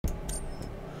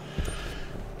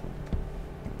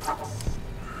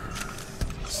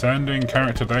Sending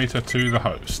character data to the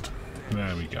host.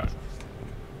 There we go.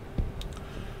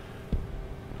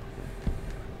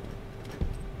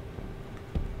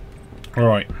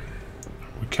 Right.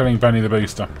 We're killing Benny the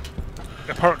Booster.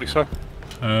 Apparently so.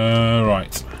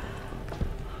 Right.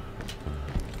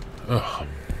 Ugh.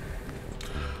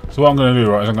 So what I'm going to do,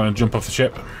 right, is I'm going to jump off the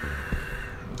ship.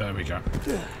 There we go.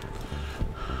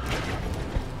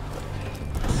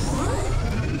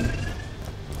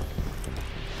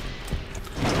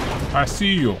 I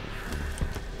see you.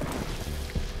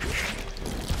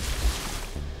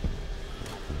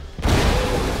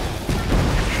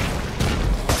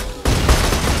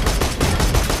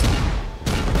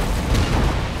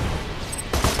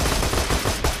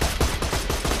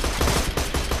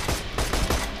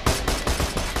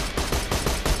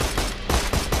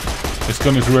 This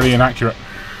gun is really inaccurate.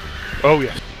 Oh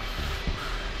yes.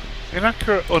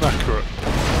 Inaccurate, inaccurate.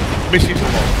 Misses a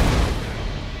lot.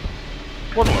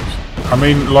 One of those. I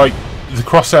mean, like, the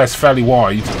crosshair is fairly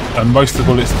wide, and most of the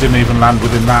bullets didn't even land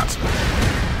within that.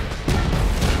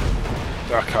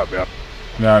 That can't be up.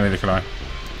 No, neither can I.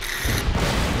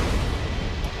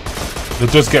 There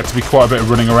does get to be quite a bit of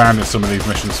running around in some of these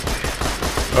missions.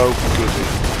 Oh, goody.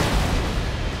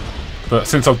 But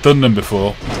since I've done them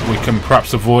before, we can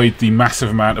perhaps avoid the massive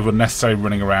amount of unnecessary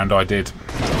running around I did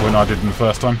when I did them the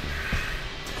first time.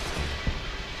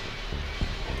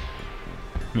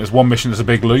 There's one mission that's a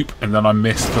big loop, and then I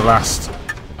missed the last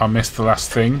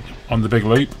thing on the big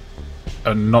loop,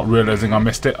 and not realising I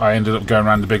missed it, I ended up going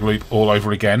around the big loop all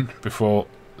over again before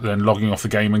then logging off the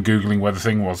game and googling where the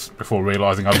thing was before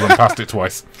realising I'd run past it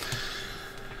twice.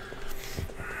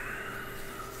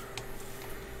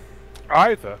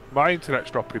 Either my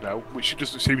internet's dropping out, which it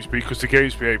doesn't seem to be because the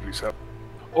game's behaving itself,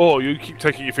 or you keep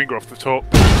taking your finger off the top.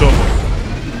 I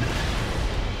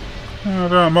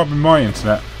don't know, it might be my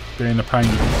internet being a pain.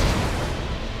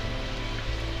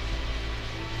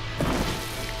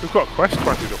 We've got a quest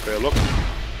planted up here, look.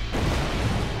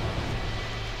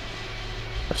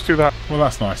 Let's do that. Well,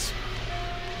 that's nice.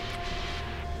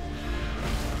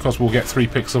 Because we'll get 3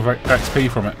 pixels of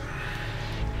XP from it.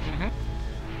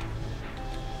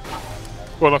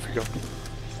 Well, off you go.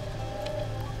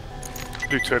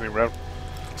 Do turning round.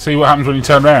 See what happens when you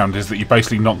turn around is that you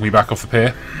basically knock me back off the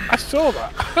pier. I saw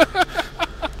that.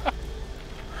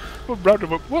 Well, round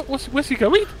him up. Where's he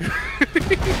going?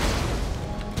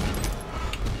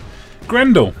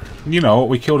 Grendel. You know,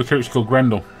 we killed a creature called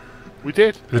Grendel. We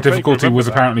did. The difficulty was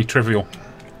apparently trivial.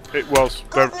 It was.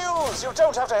 Good news! You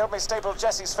don't have to help me staple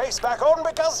Jesse's face back on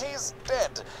because he's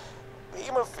dead.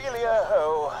 Hemophilia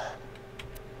ho.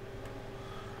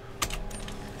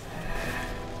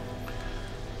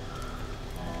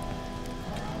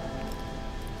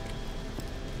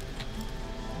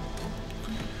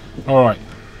 Alright.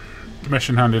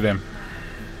 Mission handed in.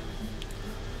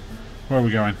 Where are we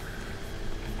going?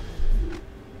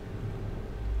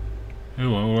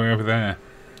 Ooh, all the way over there.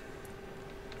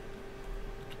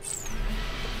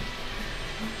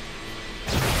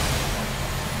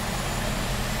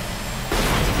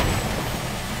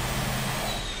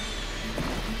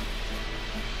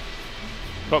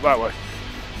 Not that way.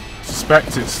 I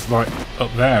suspect it's like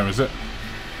up there, is it?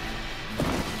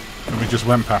 And we just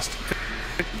went past.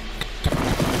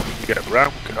 Get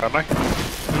around, can't I?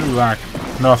 Ooh, lag.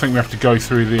 No, I think we have to go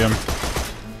through the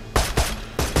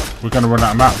we're going to run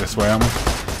out of map this way, aren't we?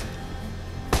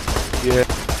 Yeah.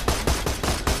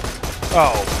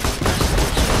 Oh.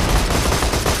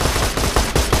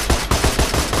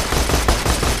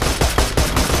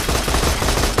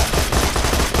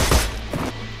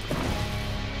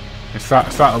 It's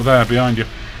that up there behind you.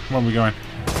 Where are we going?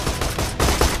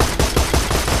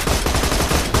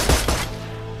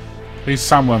 These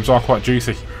sandworms are quite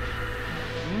juicy.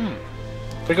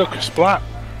 They got splat.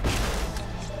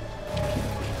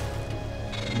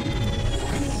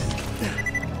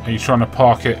 Are you trying to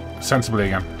park it sensibly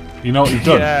again? You know what you've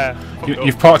done? Yeah.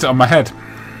 You've parked it on my head.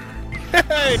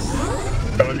 Hey!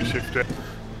 Let me shift it.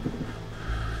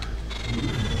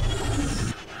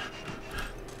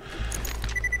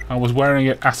 I was wearing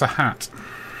it as a hat.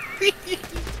 It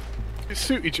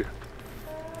suited you.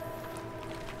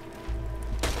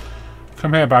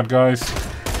 Come here, bad guys.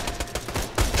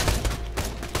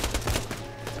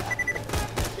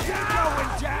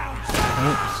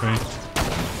 Oh, see.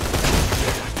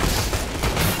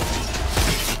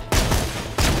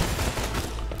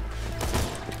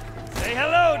 Say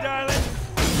hello, darling.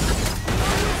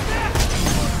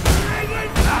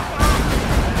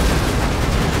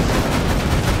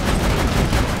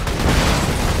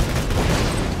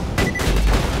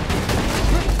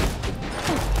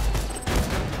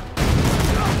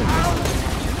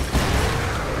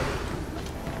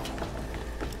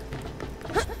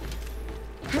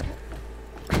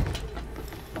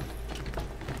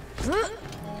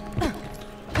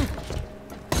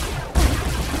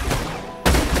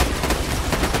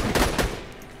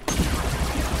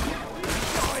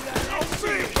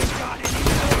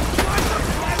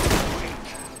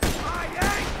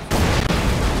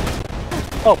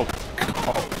 Oh, God.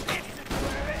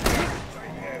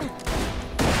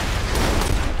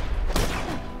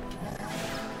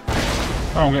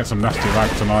 Oh, I'm getting some nasty lag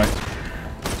tonight.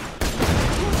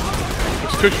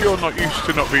 It's because you're not used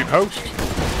to not being host.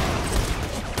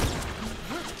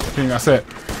 I think that's it.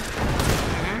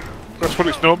 That's what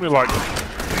it's normally like.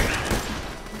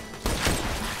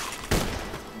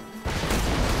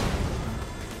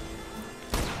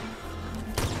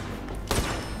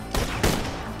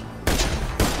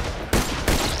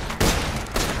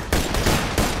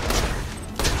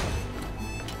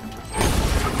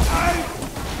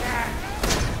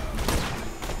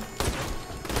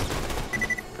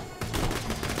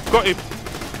 Got him.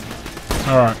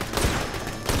 Alright.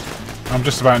 I'm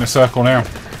just about in a circle now.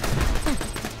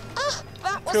 Ah,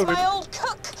 that was Killed him. my old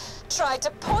cook. Tried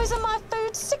to poison my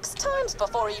food 6 times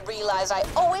before he realised I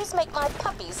always make my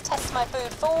puppies test my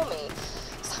food for me.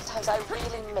 Sometimes I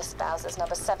really miss Bowser's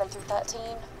number 7 through 13.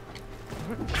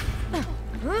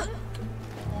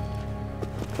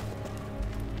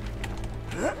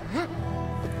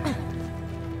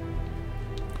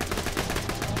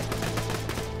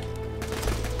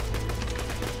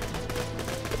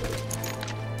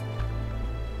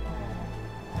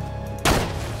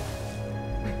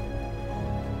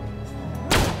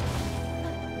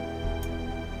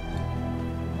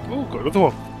 Oh, got another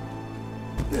one.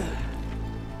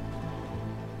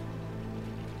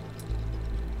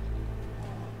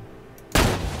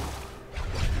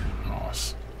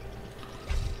 Nice.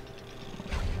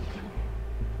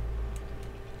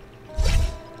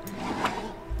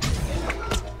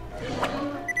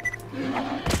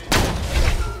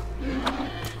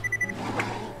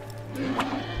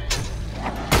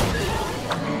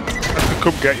 I can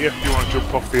come get you if you want to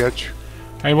jump off the edge.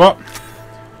 Hey, what?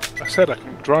 I said I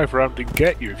can drive around and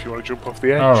get you if you want to jump off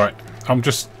the edge. Alright. I'm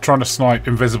just trying to snipe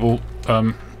invisible,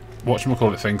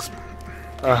 whatchamacallit things.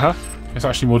 Uh-huh. It's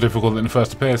actually more difficult than it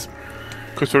first appears.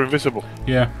 Because they're invisible.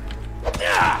 Yeah.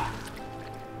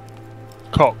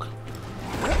 Cock.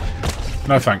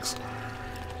 No thanks.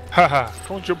 Haha.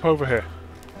 Come on, jump over here.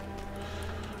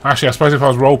 Actually, I suppose if I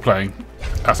was role-playing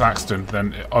as Axton,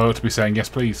 then I ought to be saying yes,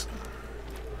 please.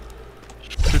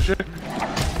 Did you?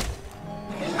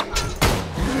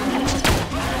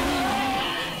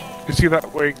 Is he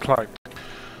that way inclined?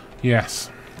 Yes.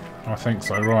 I think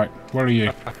so, right. Where are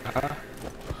you?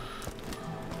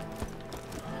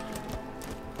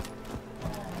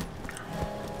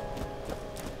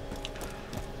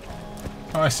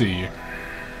 I see you.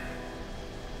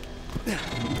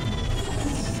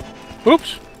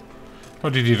 Oops.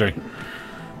 What did you do?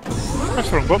 That's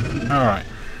the wrong button. Alright.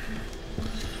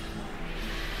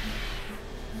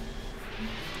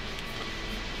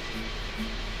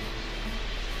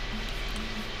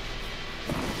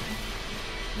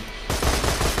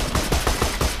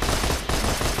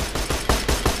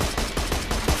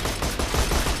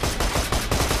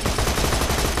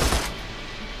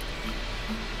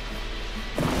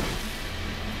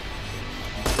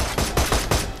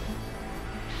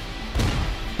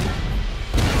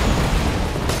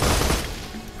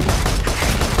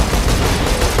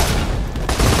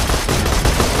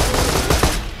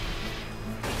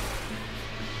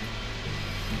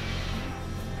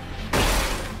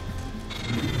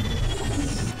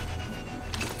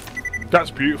 That's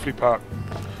beautifully parked.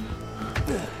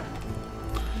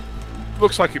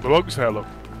 Looks like it belongs there, look.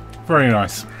 Very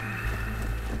nice.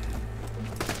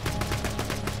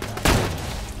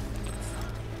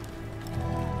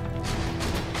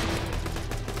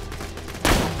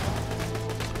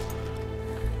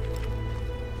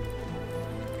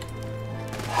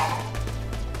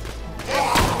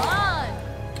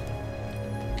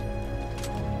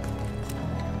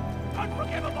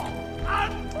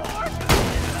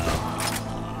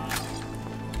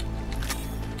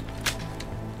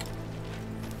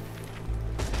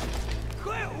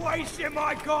 Wasting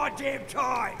my goddamn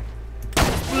time!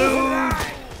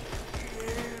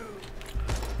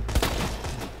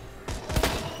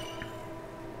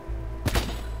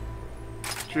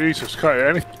 Jesus, can't hear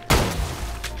anything.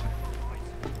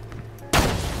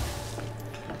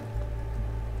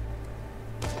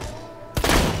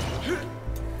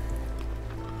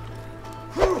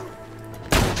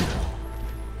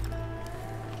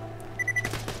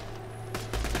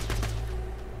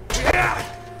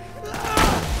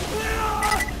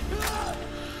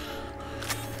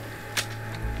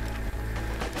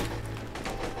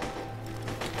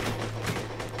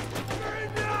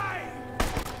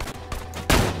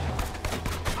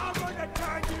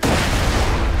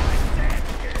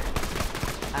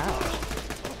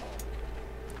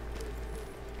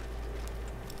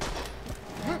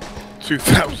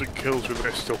 2,000 kills with a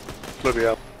pistol. Bloody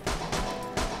hell.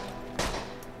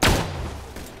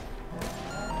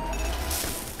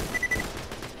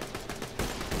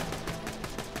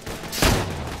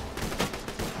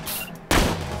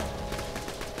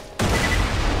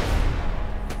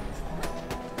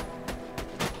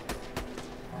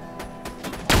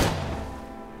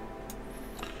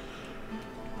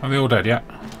 Are they all dead yet?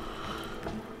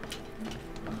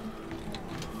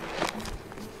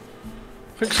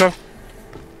 I think so.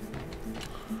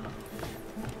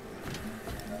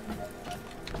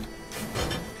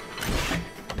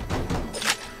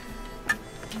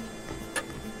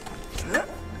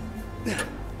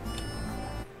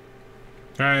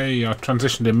 Okay, I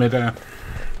transitioned in midair.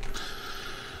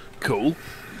 Cool.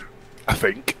 I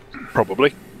think.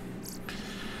 Probably.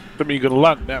 That mean you're going to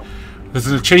land now. There's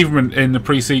an achievement in the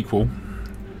pre-sequel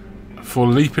for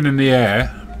leaping in the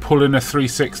air, pulling a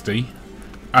 360,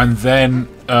 and then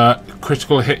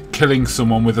critical hit killing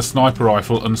someone with a sniper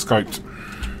rifle unscoped.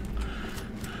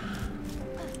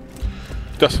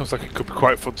 That sounds like it could be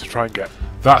quite fun to try and get.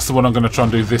 That's the one I'm going to try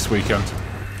and do this weekend.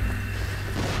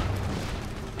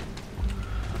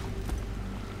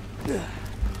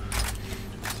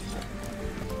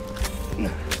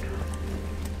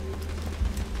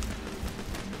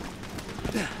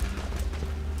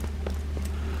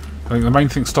 I think the main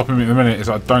thing stopping me at the minute is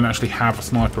I don't actually have a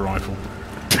sniper rifle.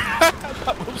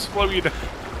 That will slow you down.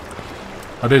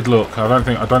 I did look. I don't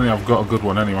think I've got a good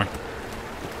one anyway.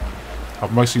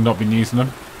 I've mostly not been using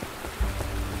them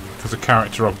because the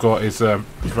character I've got is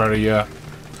very.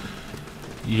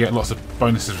 You get lots of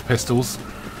bonuses for pistols.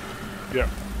 Yeah.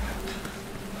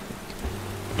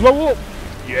 Blow up.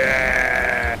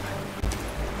 Yeah.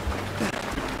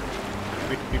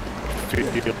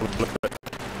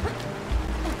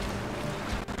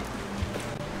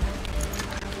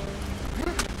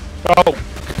 Oh.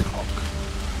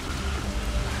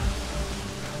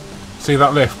 See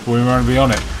that lift? We won't be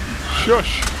on it.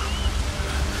 Shush.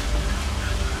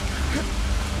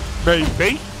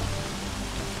 Maybe.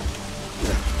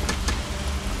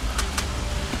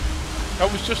 I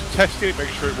was just testing it,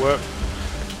 making sure it worked.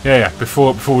 Yeah.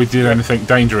 Before we did anything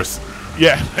dangerous.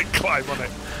 Yeah, like climb on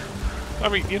it. I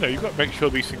mean, you know, you've got to make sure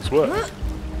these things work.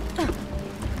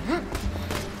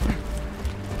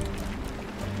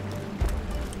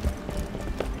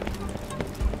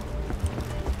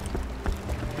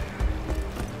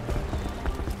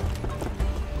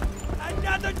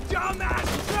 Another dumbass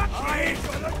truck! I ain't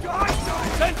gonna die!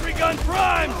 Sentry gun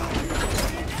prime!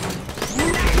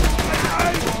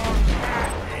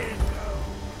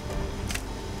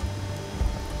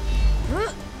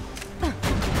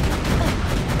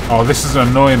 Oh, this is an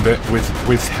annoying bit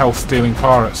with health stealing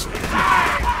pirates.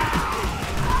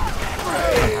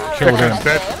 Killed him.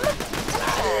 Dead.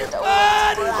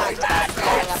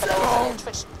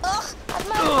 I've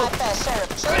made my fair share of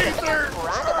children, but don't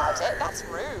brag about it. That's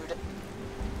rude.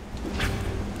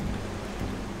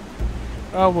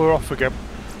 Oh, we're off again.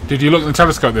 Did you look in the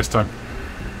telescope this time?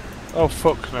 Oh,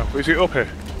 fuck no. Is it up here?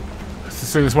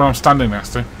 See this one I'm standing next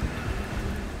to?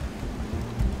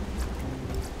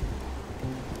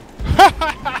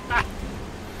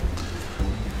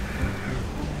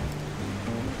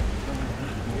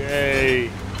 Yay.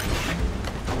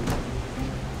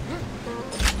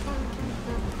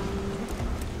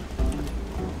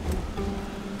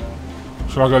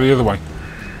 Shall I go the other way?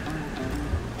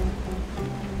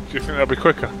 Do you think that'll be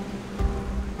quicker? Do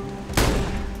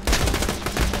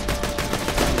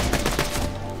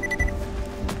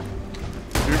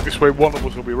you think this way one of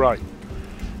us will be right?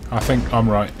 I think I'm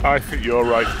right. I think you're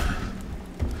right.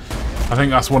 I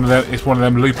think that's one of them. It's one of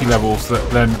them loopy levels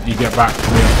that then you get back to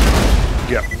the.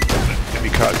 Yeah. And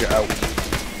you can't get out.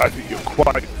 I think you're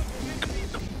quite right.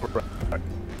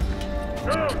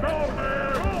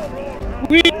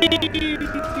 Whee!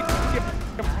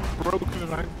 Broken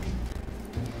around.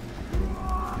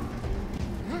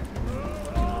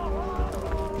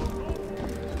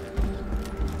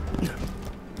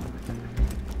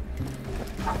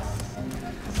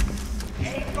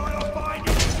 Ain't gonna find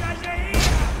you treasure here!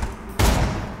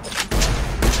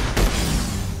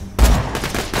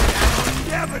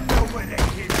 Never know where they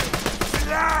hit you.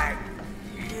 Slag!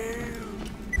 You!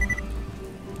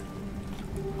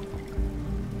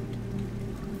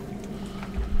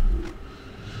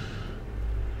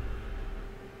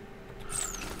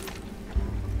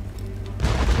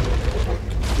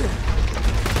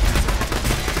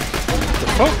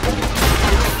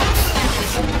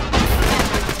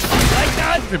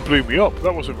 It blew me up.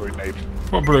 That wasn't very named.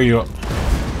 What blew you up?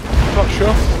 Not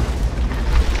sure.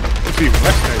 It's even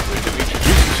less named. You didn't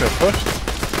introduce yourself first.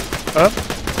 Oh,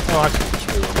 I see. That's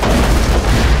really well.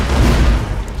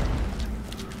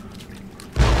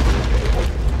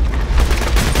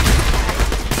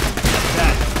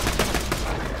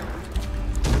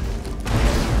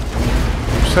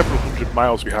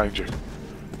 miles behind you.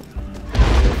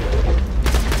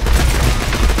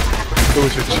 There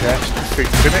was a chest with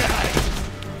things in it.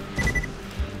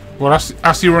 Well,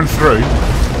 as you run through,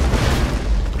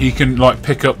 you can like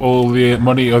pick up all the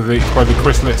money of the exploding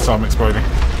chrysalids I'm exploding.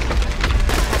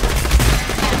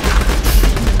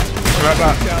 Like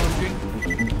that.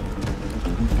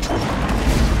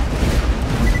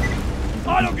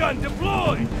 Autogun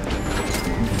deployed!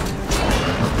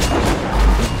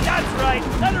 That's right,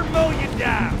 let her mow you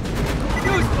down!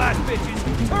 Newsflash,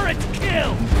 bitches! Turrets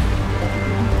kill!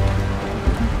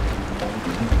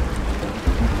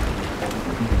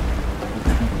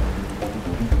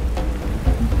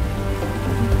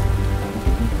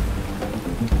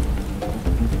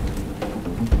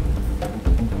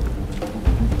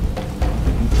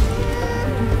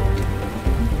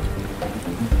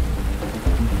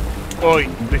 Oi,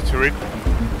 littering.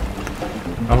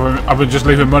 I've been just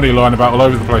leaving money lying about all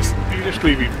over the place. You're just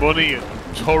leaving money and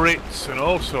turrets and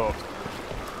all sorts.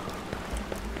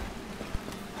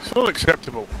 It's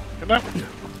unacceptable, you know?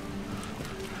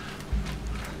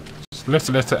 Just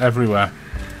litter everywhere.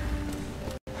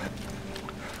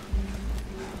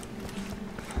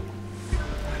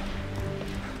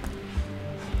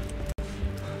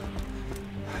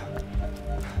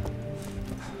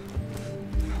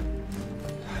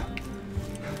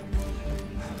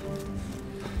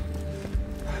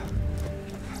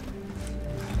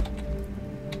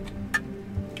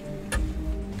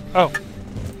 Oh,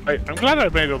 I'm glad I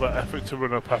made all that effort to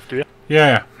run up after you.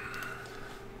 Yeah.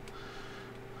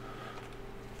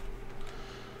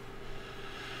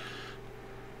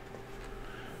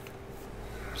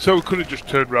 So we could have just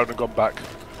turned around and gone back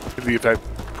in the event,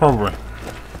 Probably.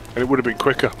 and it would have been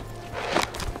quicker.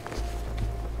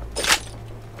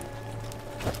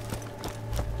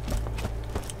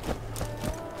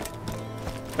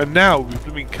 And now the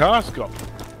blooming car's gone.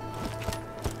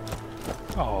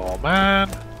 Oh man.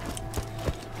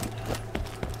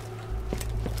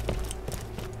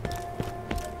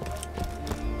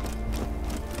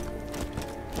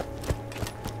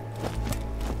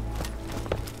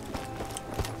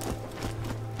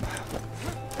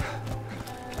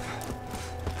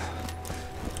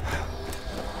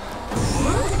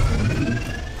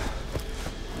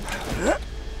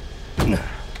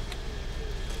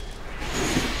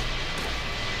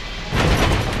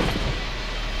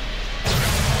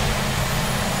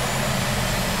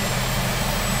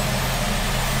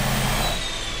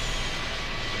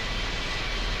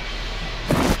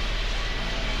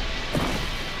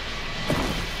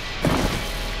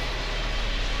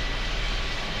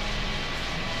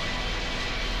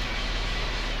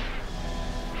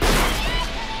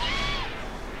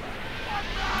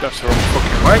 That's the wrong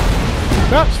fucking way.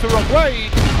 That's the wrong way.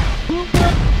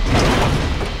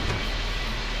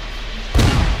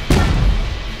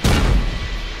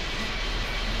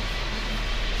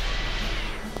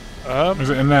 Is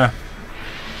it in there?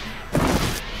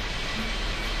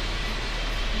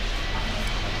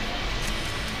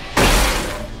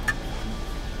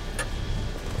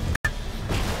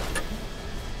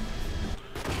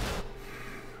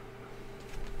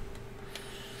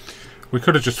 We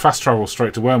could have just fast travelled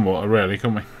straight to Wormwater, really,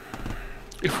 couldn't we?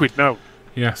 If we'd known.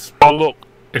 Yes. Oh look.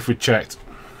 If we'd checked.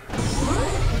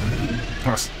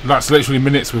 That's literally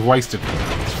minutes we've wasted.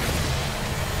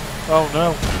 Oh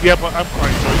no. Yeah, but I'm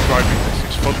quite enjoying driving this.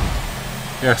 It's fun.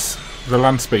 Yes. The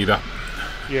land speeder.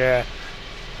 Yeah.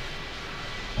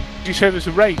 Did you say there's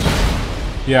a race?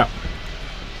 Yeah.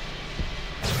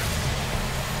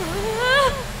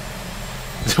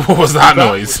 What was that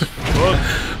noise?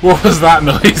 What was that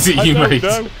noise that you made?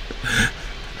 Know.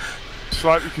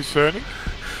 Slightly concerning.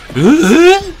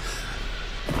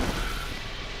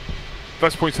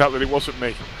 Let's point out that it wasn't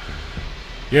me.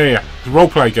 Yeah.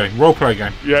 Roleplay game. Roleplay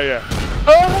game. Yeah.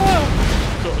 Oh!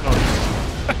 Sort of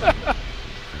noise.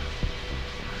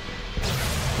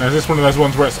 Now, is this one of those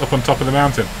ones where it's up on top of the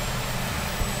mountain?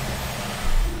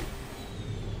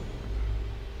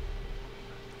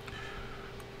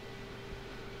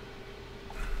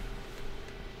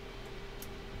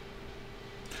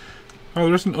 Oh,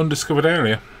 there is an undiscovered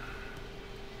area.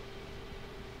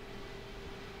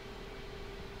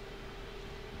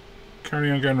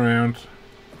 Carry on going round.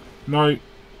 No.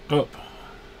 Up.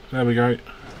 There we go.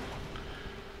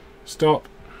 Stop.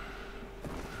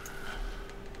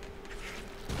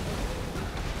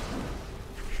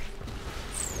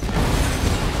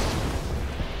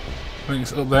 I think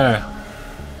it's up there.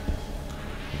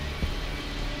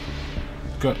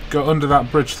 Go under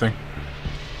that bridge thing.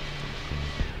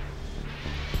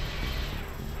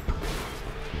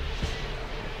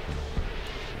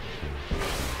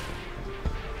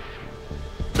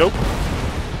 Nope.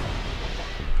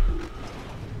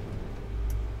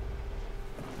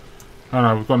 Oh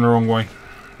no, we've gone the wrong way.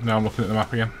 Now I'm looking at the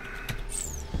map again.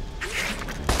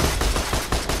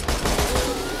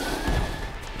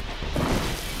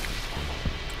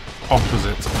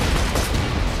 Opposite.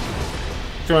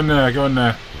 Go in there, go in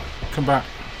there. Come back.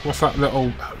 What's that little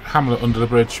hamlet under the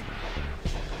bridge?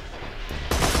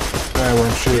 There where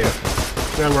I'm shooting.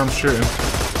 There where I'm shooting.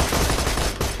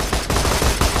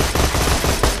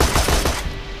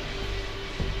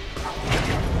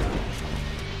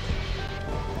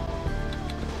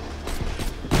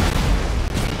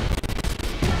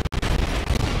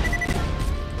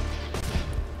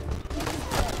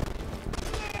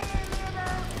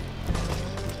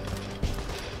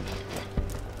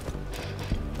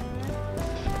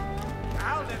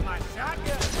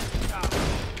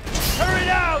 Hurry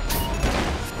out!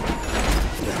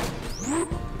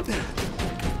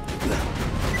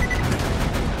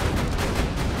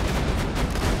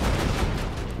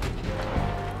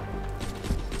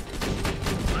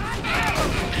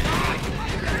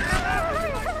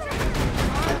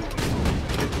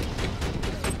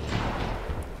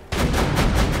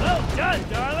 Well done,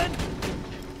 darling.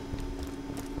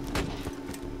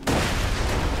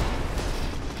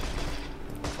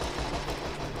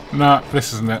 Nah,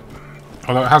 this isn't it.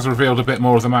 Although it has revealed a bit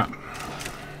more of the map.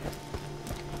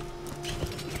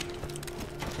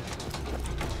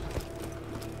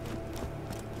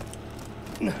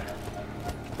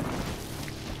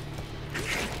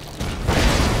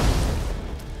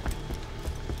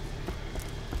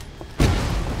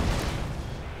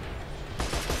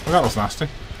 Well, that was nasty.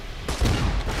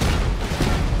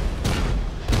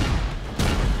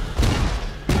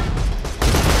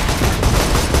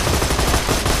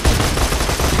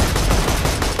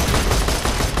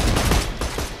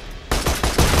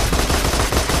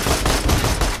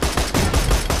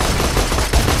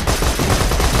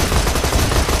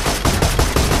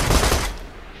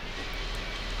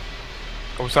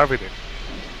 What's happening?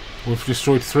 We've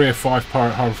destroyed 3 of 5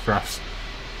 pirate hovercrafts.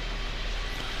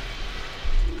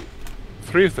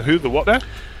 3 of the who? The what now?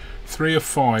 3 of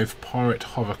 5 pirate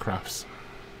hovercrafts.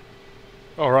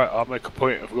 Alright, I'll make a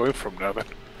point of going from now then.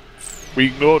 We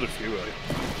ignored a few earlier.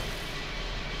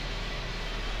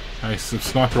 Hey, some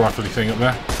sniper rifle thing up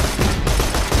there.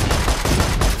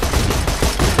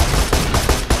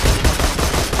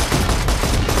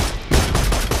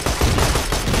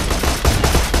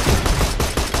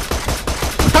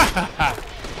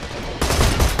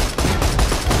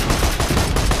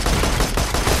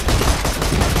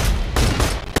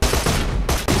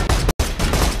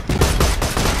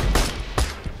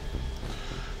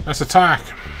 Let's attack!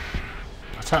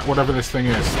 Attack whatever this thing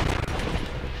is.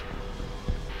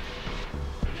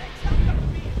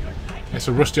 It's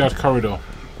a Rustyard corridor.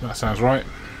 That sounds right.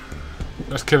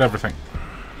 Let's kill everything.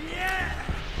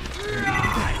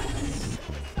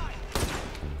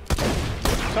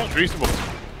 Sounds reasonable.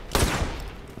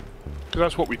 Because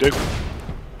that's what we do.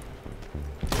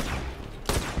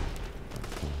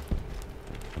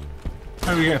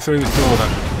 How do we get through this door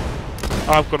then?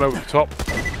 I've gone over the top.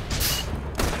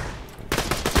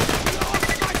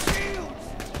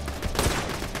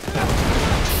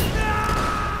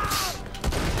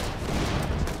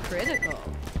 Critical.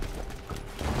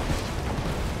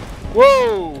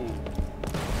 Whoa!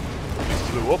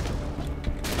 It blew up.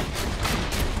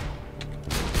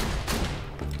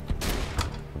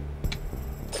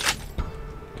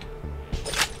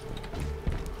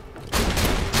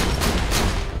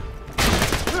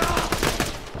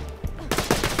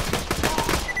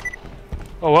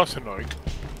 Oh, that's annoying.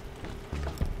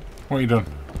 What have you done?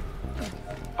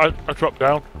 I dropped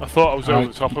down. I thought I was over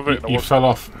the top of it. And I You wasn't. fell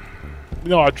off.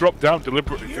 No, I dropped down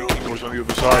deliberately thinking I was on the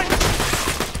other side.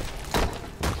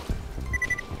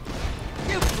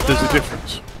 There's a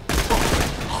difference.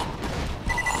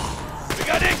 We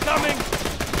got incoming!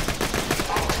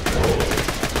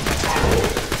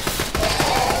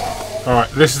 Alright,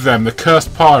 this is them, the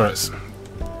cursed pirates.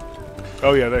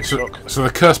 Oh yeah, they suck. So the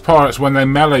cursed pirates, when they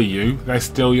melee you, they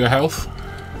steal your health.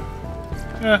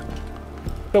 Yeah.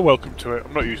 They're welcome to it.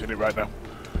 I'm not using it right now.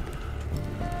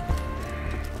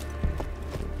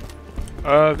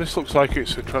 This looks like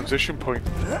it's a transition point.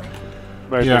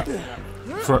 Maybe. Yeah.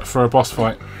 For a boss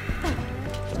fight.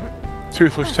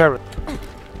 Toothless Terror.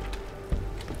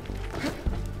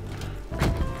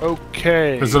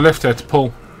 Okay. There's a lift here to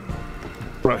pull.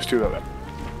 Right, let's do that then.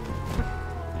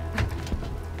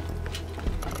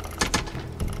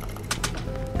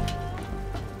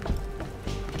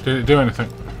 Did it do anything?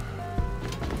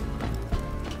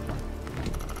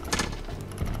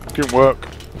 Didn't work.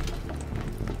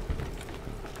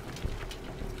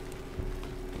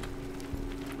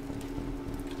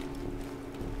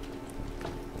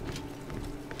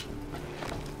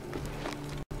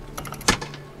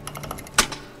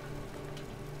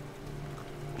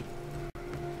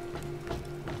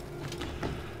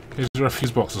 Is there a fuse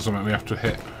box or something we have to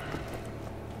hit?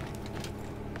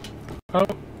 Oh,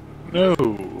 no.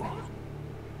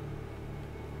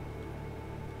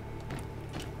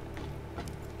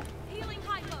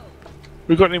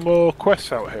 We got any more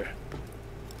quests out here?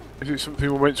 Is it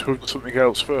something we went to have something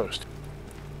else first?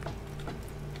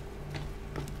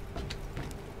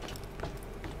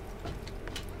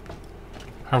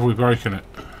 Have we broken it?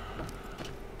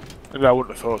 No, I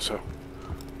wouldn't have thought so.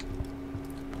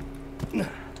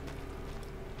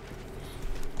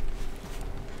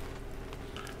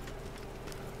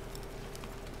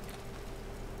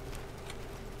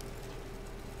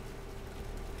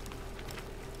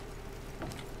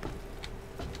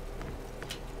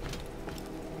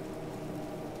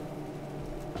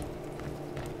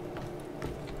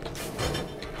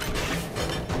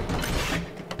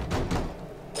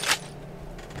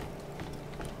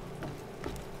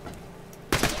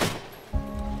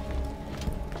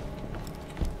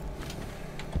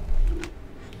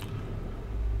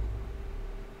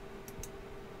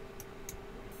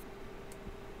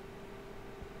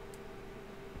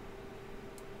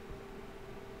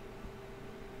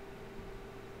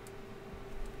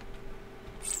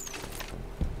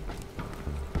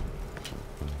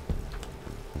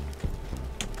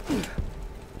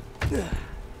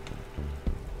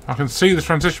 I can see the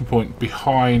transition point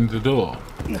behind the door.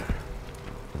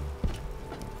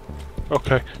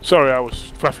 Okay, sorry, I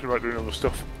was faffing about doing other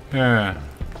stuff. Yeah.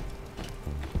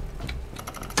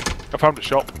 I found a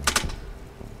shop.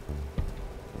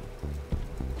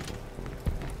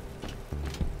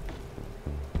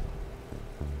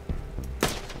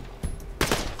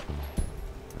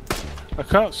 I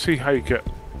can't see how you get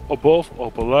above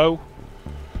or below.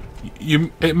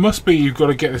 It must be you've got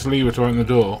to get this lever to open the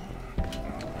door.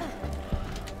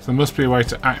 So there must be a way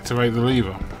to activate the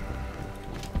lever.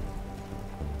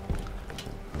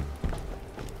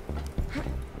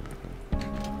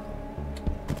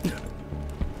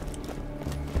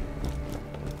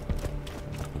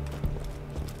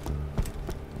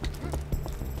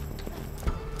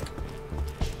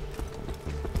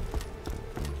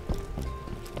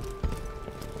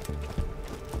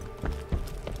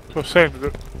 So I was saying,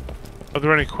 are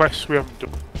there any quests we haven't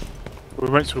done? We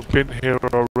meant to have been here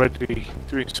already,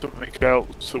 doing something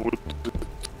else that would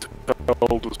have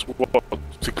told us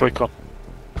what to click on.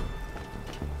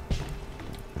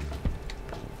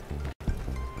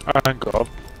 Hang on.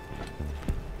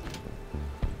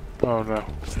 Oh no.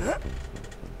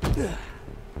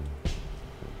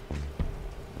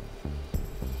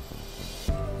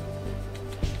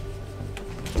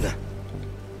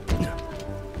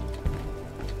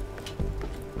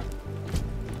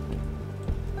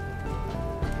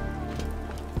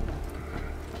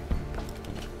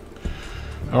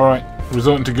 Alright,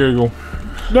 resorting to Google.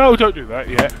 No, don't do that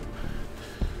yet.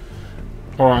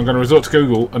 Alright, I'm going to resort to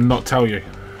Google and not tell you.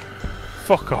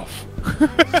 Fuck off.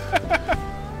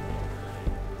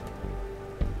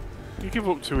 You give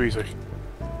up too easy.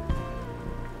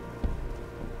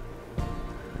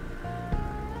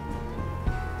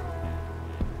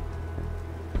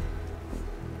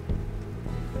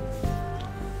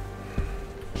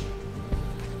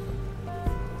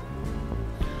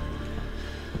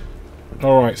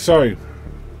 Alright, so,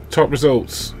 top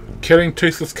results. Killing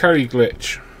Toothless Carry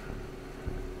glitch.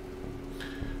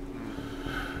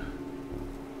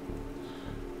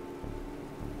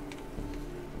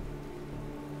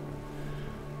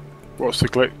 What's the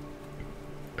glitch?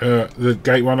 The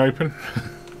gate won't open.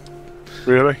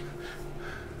 Really?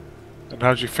 And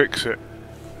how'd you fix it?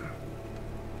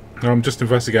 No, I'm just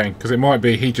investigating, because it might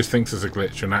be he just thinks there's a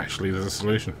glitch and actually there's a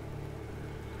solution.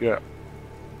 Yeah.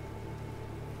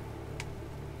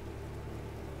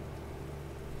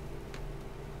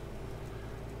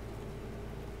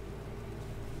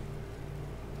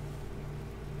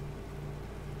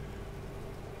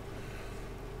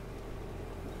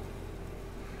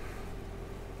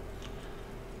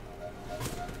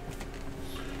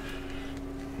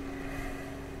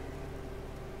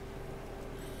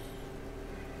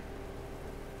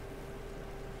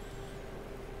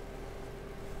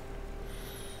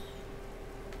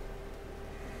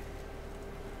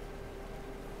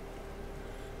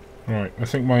 Right, I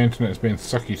think my internet's been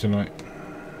sucky tonight.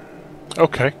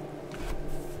 Okay.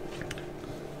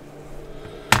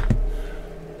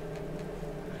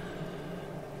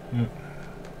 Yep.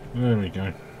 There we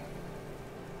go.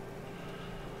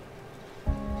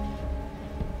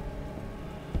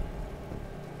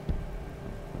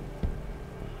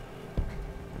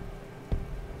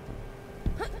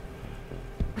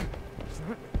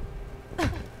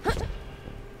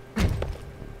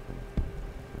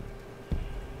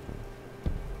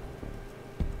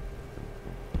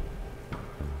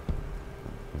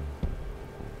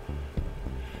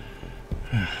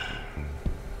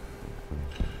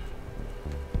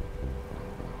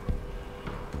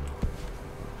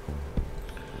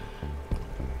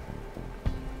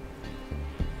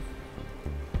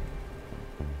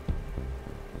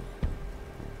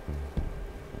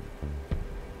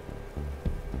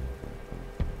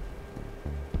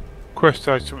 Quest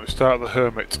item at the start of the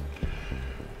Hermit.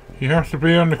 You have to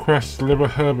be on the quest to deliver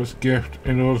Hermit's gift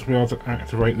in order to be able to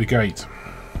activate the gate.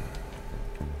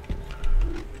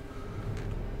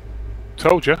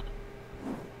 Told you.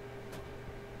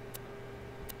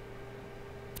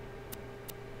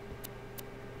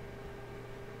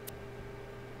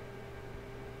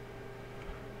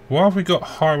 Why have we got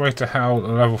Highway to Hell at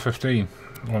level 15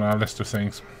 on our list of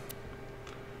things?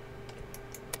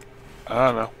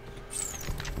 I don't know.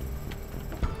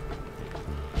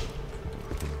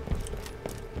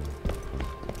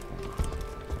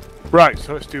 Right,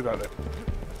 so let's do that then.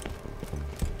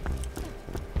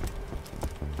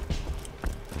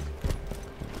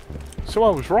 So I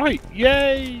was right,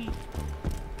 yay!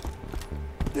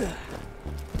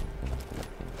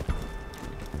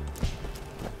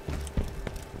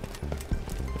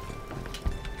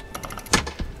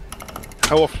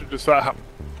 How often does that happen?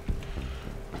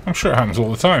 I'm sure it happens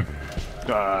all the time.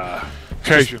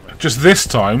 Occasionally. Just this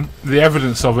time, the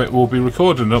evidence of it will be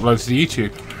recorded and uploaded to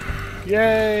YouTube.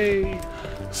 Yay!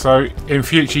 So in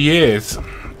future years, I'll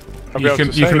be you able can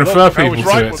to say, refer "Look, I people was to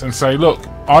right it once." and say, "Look,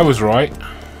 I was right."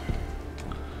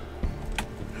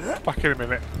 Back in a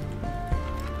minute.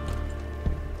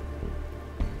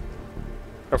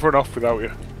 I've run off without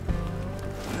you.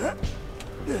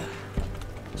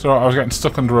 So I was getting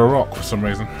stuck under a rock for some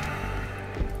reason.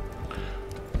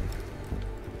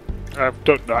 I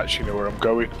don't actually know where I'm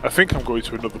going. I think I'm going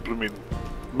to another blooming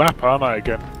map, aren't I,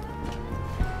 again?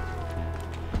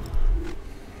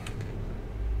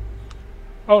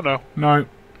 Oh no. No.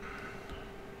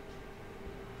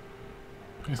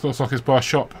 It looks like it's by a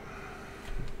shop.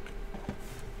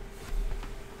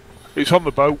 It's on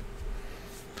the boat.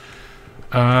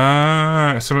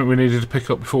 Something we needed to pick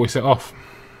up before we set off.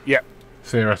 Yep.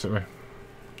 Theoretically.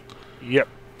 Yep.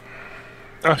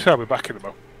 I shall be back in a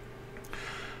moment.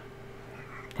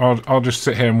 I'll just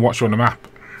sit here and watch you on the map.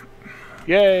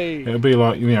 Yay! It'll be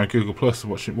like, you know, Google Plus,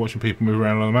 watching people move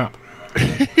around on the map.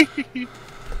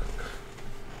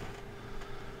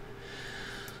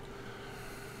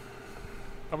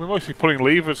 I mean, mostly pulling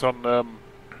levers on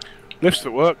lifts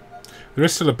at work. There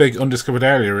is still a big undiscovered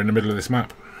area in the middle of this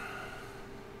map.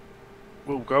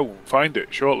 We'll go and find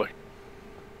it shortly.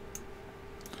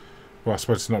 Well, I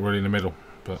suppose it's not really in the middle,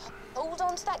 but... Hold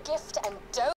on to that gift and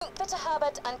don't get to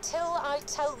Herbert until I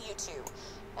tell you to.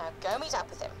 Now go meet up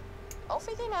with him. Off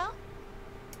with you now.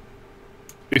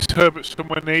 Is Herbert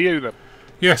somewhere near you then?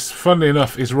 Yes, funnily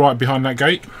enough, he's right behind that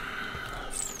gate.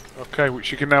 Okay,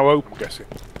 which you can now open, I'm guessing.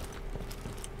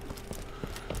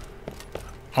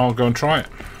 I'll go and try it.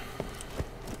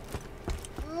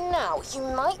 Now, you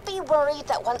might be worried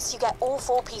that once you get all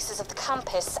 4 pieces of the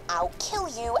compass, I'll kill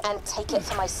you and take it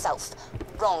for myself.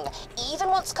 Wrong. Even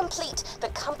once complete, the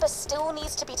compass still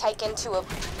needs to be taken to a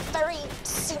very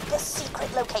super secret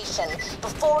location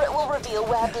before it will reveal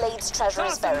where Blade's treasure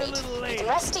is buried. You can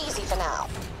rest easy for now.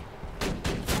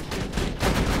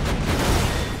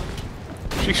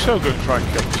 She's so good to try and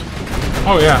kill us.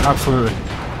 Oh yeah, absolutely.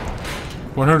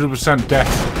 100% death.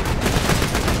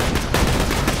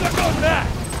 Suck on that!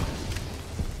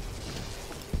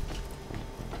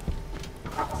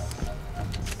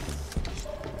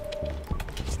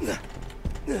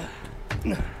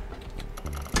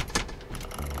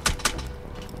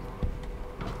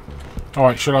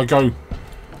 Alright, shall I go?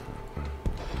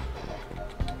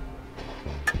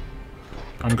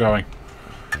 I'm going.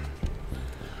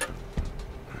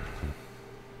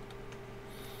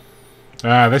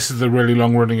 This is the really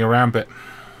long running around bit.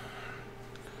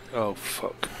 Oh,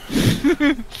 fuck.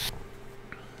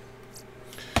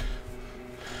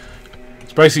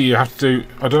 It's basically you have to do,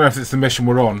 I don't know if it's the mission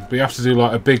we're on, but you have to do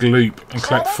like a big loop and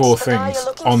collect Herbert, 4 the guy things you're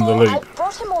looking on the for, loop. I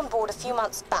brought him on board a few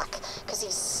months back because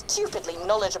he's stupidly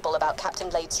knowledgeable about Captain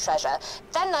Blade's treasure.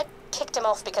 Then I kicked him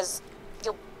off because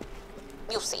you'll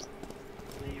see.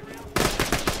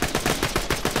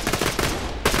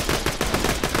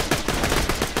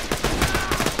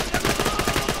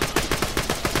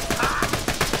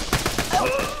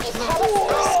 If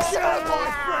Herbert asks about me,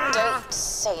 don't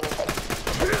say anything.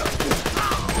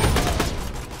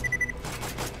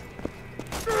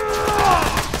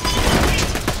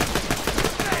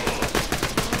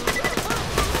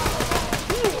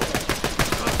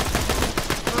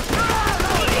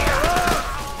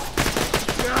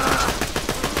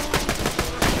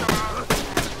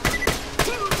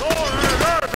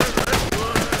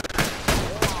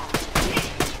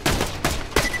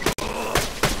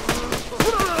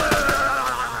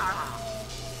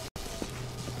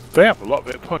 They have a lot of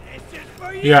it, point.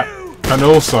 Yeah, and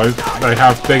also they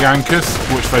have big anchors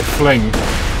which they fling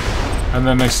and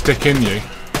then they stick in you.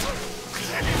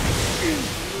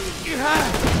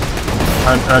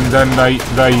 and then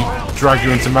they drag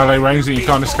you into melee range that you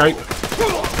can't escape.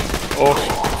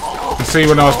 Awesome. And see,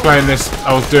 when I was playing this,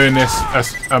 I was doing this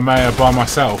as a mayor by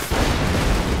myself.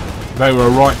 They were a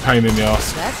right pain in the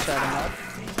arse. That's shut him up.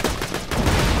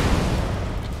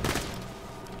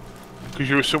 Because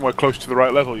you were somewhere close to the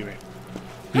right level, you mean?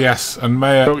 Yes, and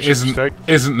Maya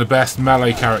isn't the best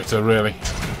melee character, really.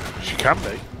 She can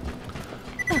be.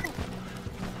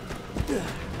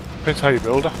 Depends how you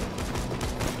build her.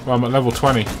 Well, I'm at level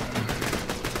 20.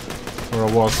 Where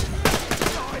I was.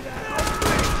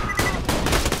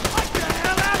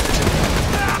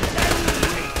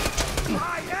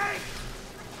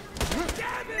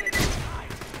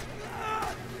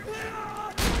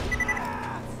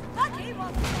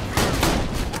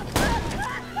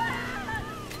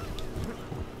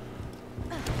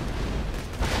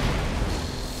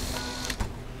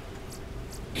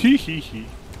 Hee hee hee.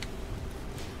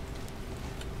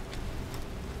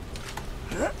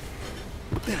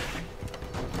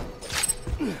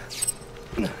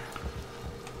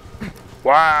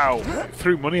 Wow, it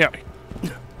threw money at me.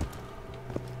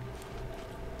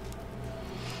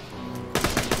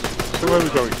 So where are we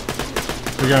going?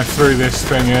 We're going through this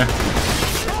thing here.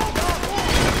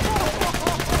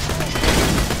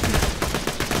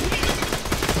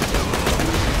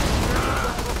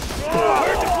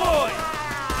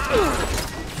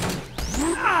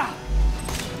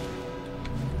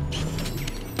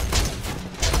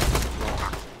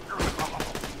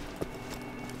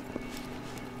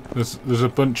 There's a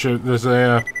bunch of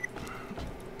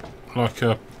like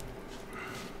a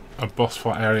boss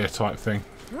fight area type thing.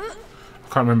 I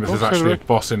can't remember if there's actually a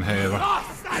boss in here.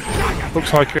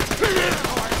 Looks like it.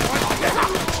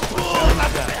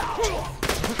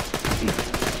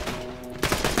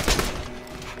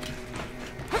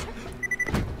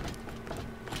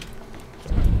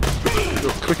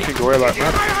 You're clicking away like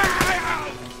that.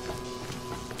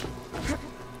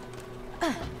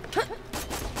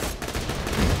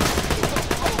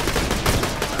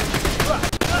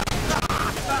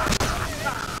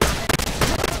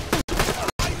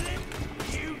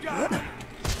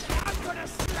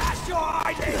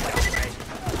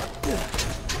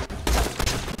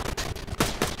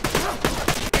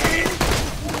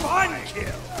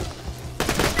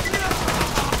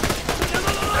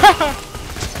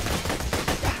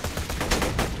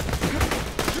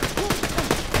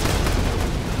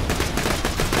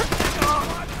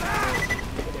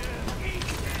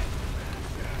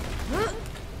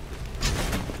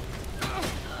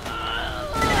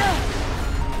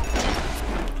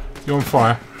 You're on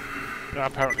fire. No,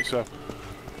 apparently so.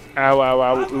 Ow, ow,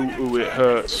 ow, ooh, ooh, it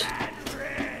hurts.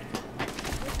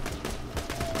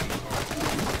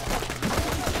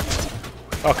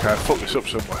 Okay, I fucked this up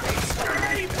somewhere.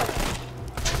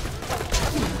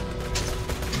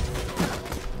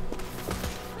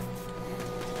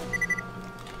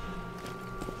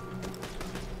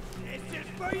 This is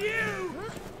for you!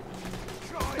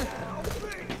 Try to help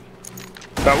me!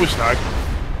 That was nice.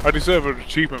 I deserve an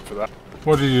achievement for that.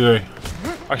 What did you do?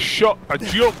 I jumped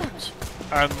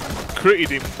and critted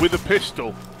him with a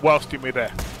pistol whilst in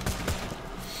midair.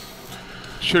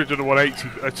 Should have done a 180,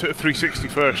 a 360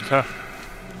 first, huh?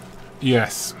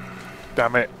 Yes.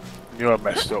 Damn it. Knew I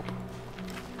messed up.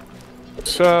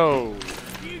 So,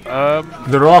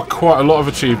 There are quite a lot of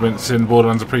achievements in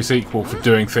Borderlands, a pre-sequel, for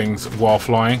doing things while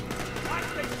flying. I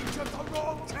think you took the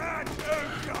wrong turn,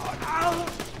 oh God! I'll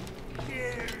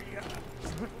kill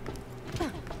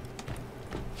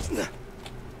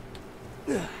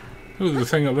you! Ooh, there's a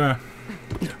thing up there.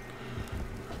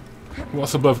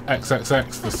 What's above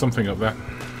XXX? There's something up there.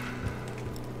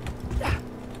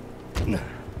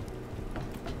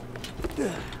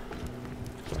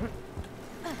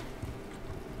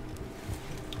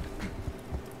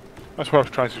 that's what I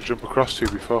was trying to jump across to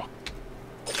before.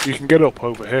 You can get up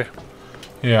over here.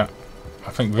 Yeah, I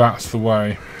think that's the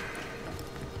way.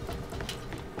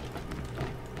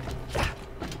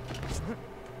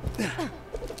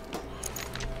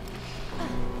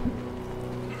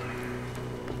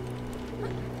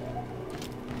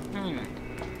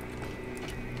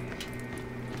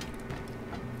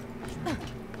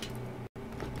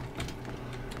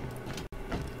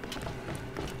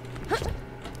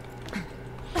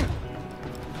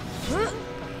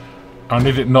 I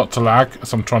need it not to lag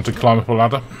as I'm trying to climb up a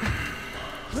ladder.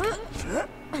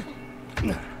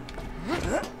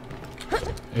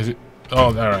 Is it?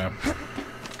 Oh, there I am. Yeah,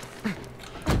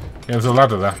 there's a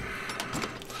ladder there.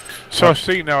 So I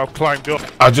see now I've climbed up.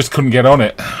 I just couldn't get on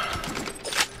it.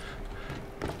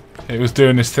 It was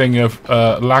doing this thing of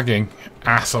lagging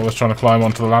as I was trying to climb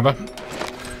onto the ladder.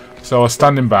 So I was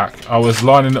standing back, I was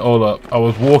lining it all up, I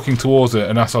was walking towards it,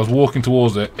 and as I was walking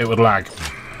towards it, it would lag.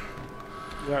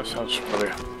 That sounds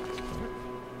familiar.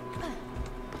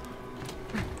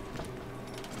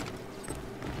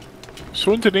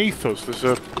 So underneath us, there's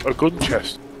a gun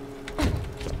chest.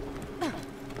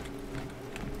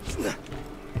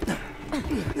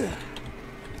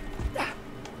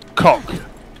 Cock.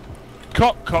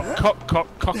 Cock, cock, cock,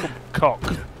 cock, cock, and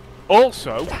cock.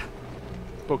 Also,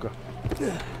 bugger.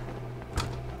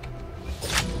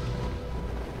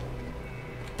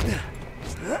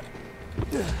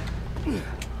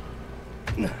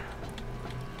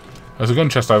 There's a gun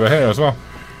chest over here as well.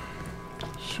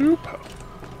 Super.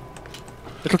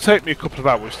 It'll take me a couple of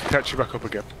hours to catch you back up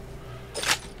again.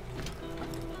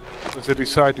 As I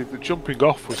decided that jumping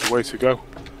off was the way to go.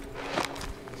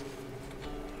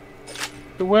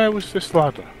 So where was this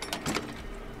ladder?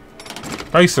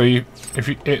 Basically,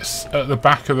 it's at the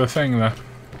back of the thing there.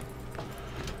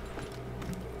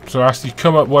 So as you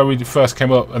come up where we first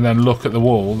came up and then look at the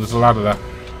wall, there's a ladder there.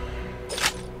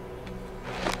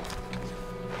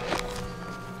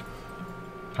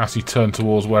 As you turn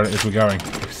towards where it is we're going,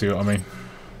 if you see what I mean.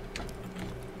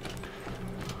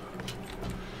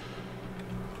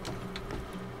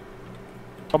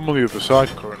 I'm on the other side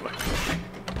currently.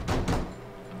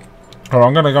 Alright,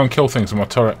 I'm going to go and kill things in my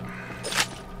turret.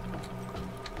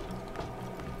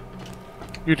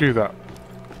 You do that.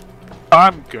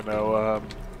 I'm gonna,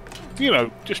 you know,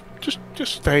 just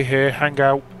stay here, hang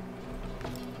out.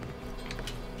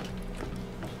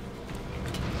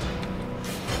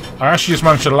 I actually just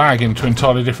managed to lag into an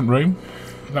entirely different room.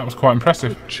 That was quite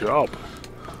impressive. Good job.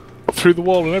 Through the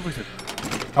wall and everything.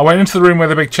 I went into the room where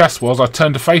the big chest was, I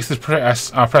turned to face the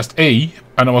press, I pressed E,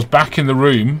 and I was back in the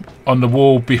room on the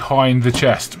wall behind the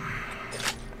chest.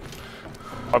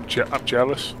 I'm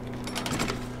jealous.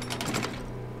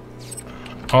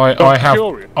 I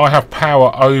have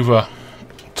power over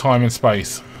time and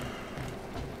space.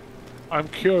 I'm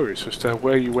curious as to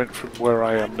where you went from where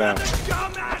I am now.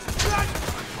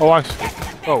 Oh, I see.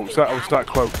 Oh, was that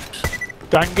close?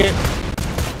 Dang it!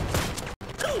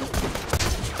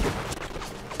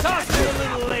 Toss me a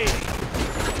little lady.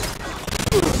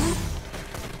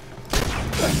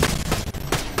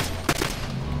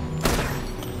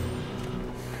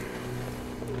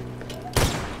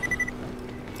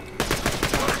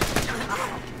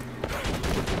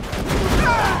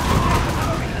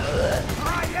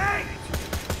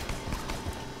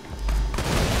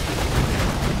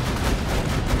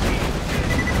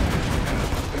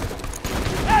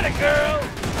 Atta girl.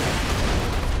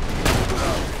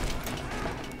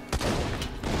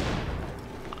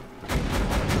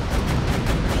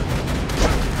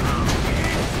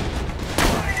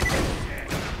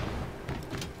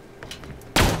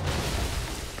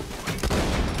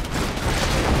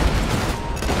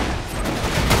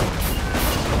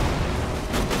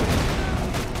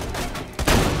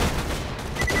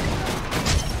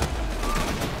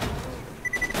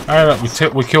 Hey look,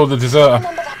 we killed the I deserter.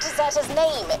 remember that deserter's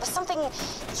name. It was something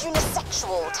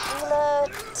unisexual. Taylor,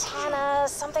 Tanner,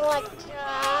 something like...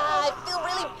 I feel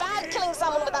really bad killing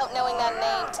someone without knowing their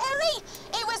name. Terry!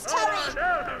 It was Terry!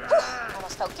 Whew, I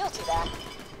almost felt guilty there.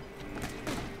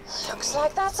 Looks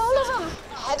like that's all of them.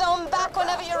 Head on back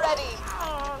whenever you're ready.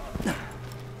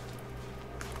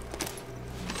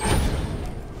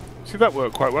 See, that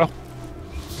worked quite well.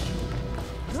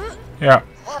 Yeah.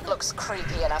 That looks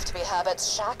creepy enough to be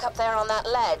Herbert's shack up there on that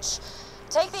ledge.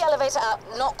 Take the elevator up,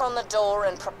 knock on the door,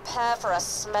 and prepare for a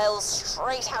smell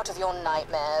straight out of your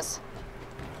nightmares.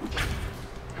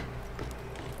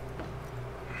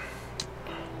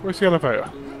 Where's the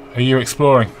elevator? Are you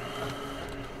exploring?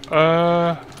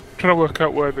 Trying to work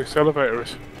out where this elevator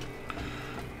is.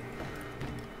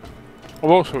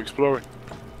 I'm also exploring.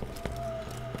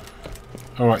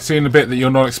 Alright, seeing the bit that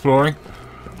you're not exploring?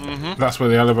 That's where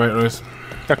the elevator is.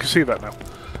 I can see that now.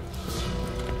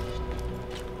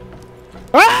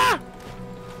 Ah!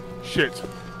 Shit.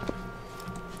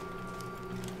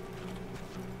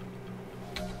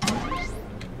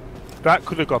 That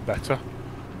could have gone better.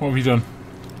 What have you done?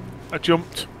 I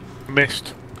jumped,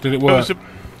 missed. Did it No, work?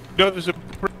 there's a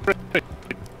bridge.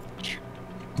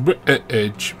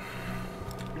 Edge.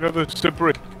 You know, there's a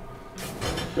bridge.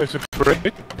 There's a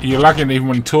bridge. You're lagging even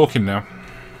when you're talking now.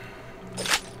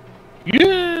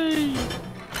 Yay!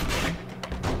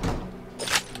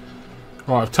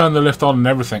 Right, I've turned the lift on and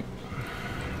everything.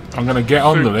 I'm going to get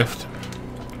on the lift.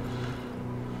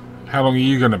 How long are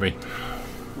you going to be?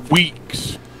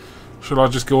 Weeks. Should I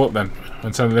just go up then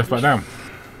and turn the lift back down?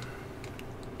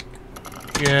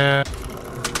 Yeah.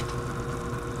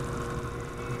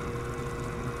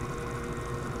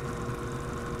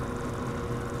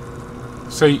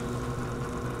 See,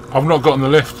 I've not gotten the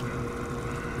lift.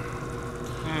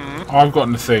 I've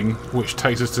gotten the thing which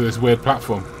takes us to this weird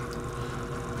platform.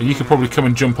 And you could probably come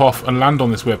and jump off and land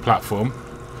on this weird platform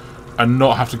and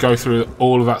not have to go through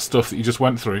all of that stuff that you just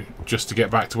went through just to get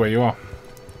back to where you are.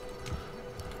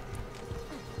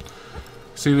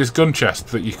 See this gun chest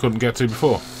that you couldn't get to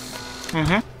before?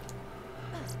 Oh,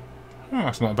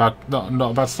 that's not a bad, not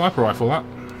a bad sniper rifle, that.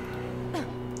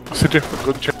 It's a different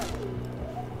gun check.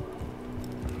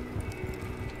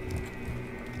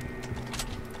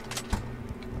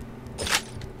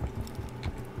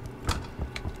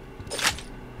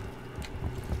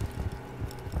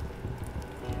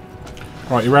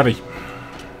 Right, you ready?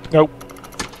 Nope.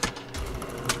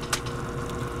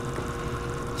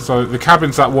 So the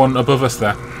cabin's that one above us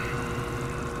there.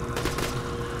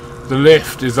 The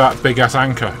lift is that big ass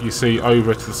anchor you see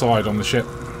over to the side on the ship.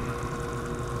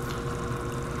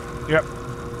 Yep.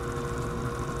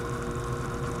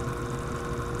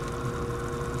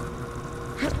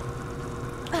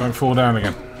 Don't fall down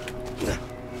again.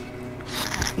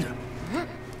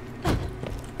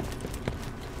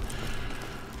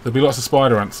 There'll be lots of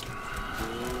spider ants.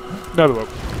 No, there won't.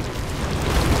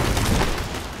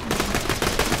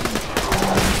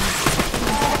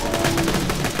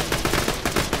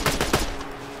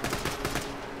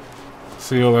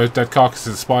 See all those dead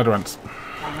carcasses of spider ants?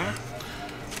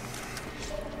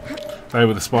 They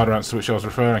were the spider ants to which I was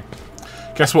referring.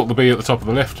 Guess what they'll be at the top of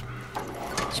the lift?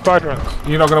 Spider ants.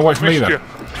 You're not going to wait for me Missed then? you.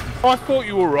 Oh, I thought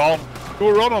you were on. You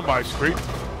were on my screen.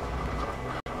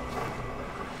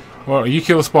 Well, you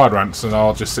kill the spider ants and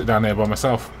I'll just sit down here by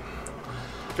myself.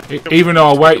 Even though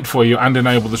I waited for you and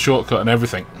enabled the shortcut and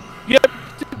everything. Yep.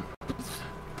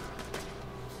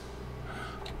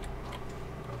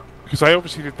 Because I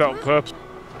obviously did that on purpose.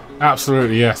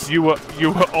 Absolutely, yes. You were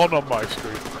on my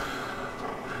screen.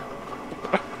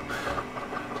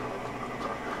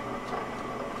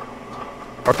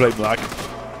 I blame lag.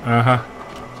 Uh-huh.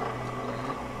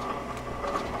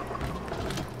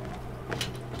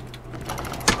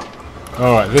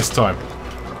 Alright, this time.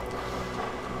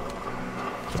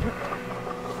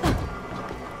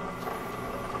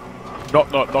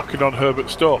 Not knocking on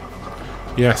Herbert's door.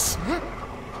 Yes.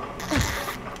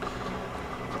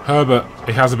 Herbert,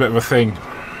 he has a bit of a thing.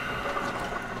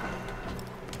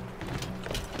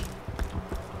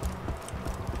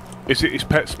 Is it his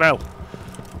pet smell?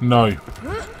 No.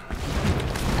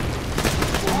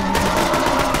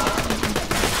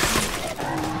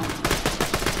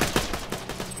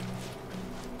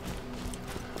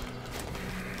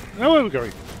 Now where are we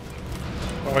going?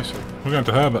 Oh, I see. We're going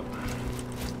to Herbert.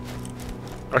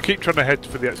 I keep trying to head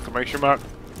for the exclamation mark.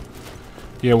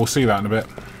 Yeah, we'll see that in a bit.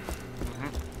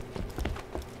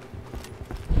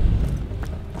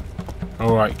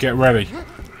 Alright, get ready. In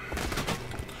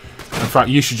fact,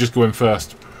 you should just go in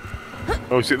first.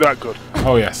 Oh, is it that good?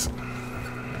 Oh, yes.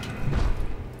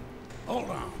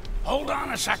 Hold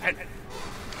on a second.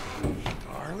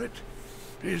 Scarlet,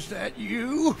 is that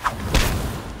you?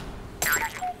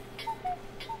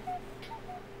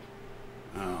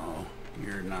 Oh,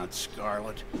 you're not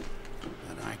Scarlet,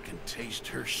 but I can taste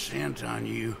her scent on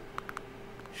you.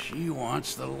 She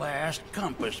wants the last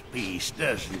compass piece,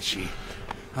 doesn't she?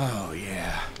 Oh,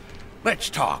 yeah. Let's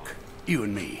talk, you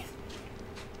and me.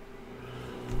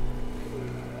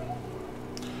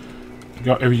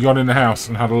 Have you gone in the house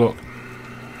and had a look?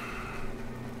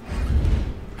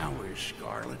 How is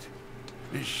Scarlet?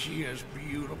 Is she as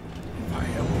beautiful? If I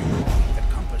help you complete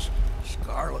the compass,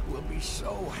 Scarlet will be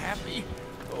so happy.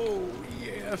 Oh,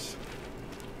 yes.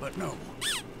 But no,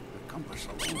 the compass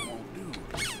alone won't do.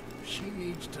 She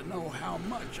needs to know how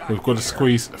much I We've got to care.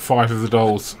 squeeze 5 of the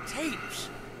dolls. Tapes.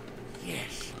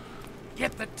 Yes.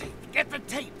 Get the tape. Get the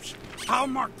tapes. I'll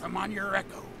mark them on your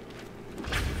echo.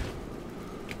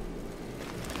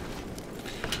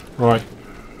 Right.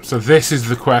 So this is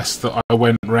the quest that I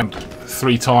went round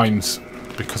 3 times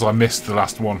because I missed the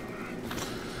last one.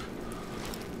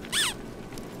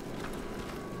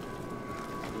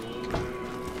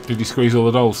 Did you squeeze all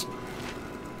the dolls?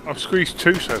 I've squeezed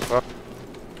 2 so far.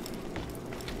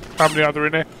 How many are there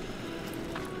in here?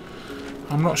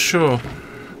 I'm not sure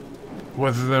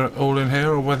whether they're all in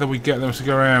here or whether we get them to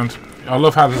go around. I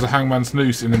love how there's a hangman's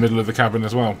noose in the middle of the cabin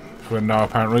as well, for no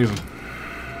apparent reason.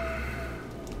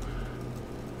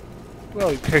 Well,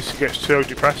 in case he gets so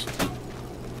depressed.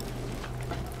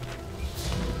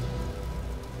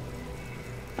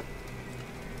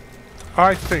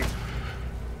 I think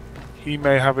he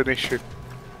may have an issue.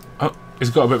 Oh, he's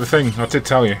got a bit of a thing, I did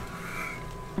tell you.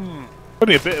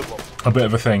 Only a bit of one. A bit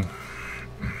of a thing.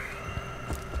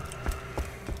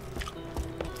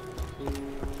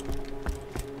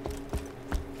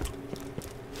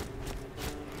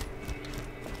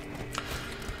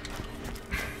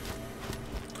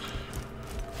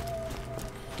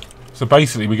 So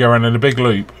basically we go around in a big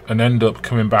loop and end up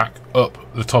coming back up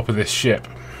the top of this ship.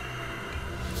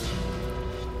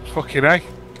 Fucking A.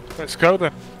 Let's go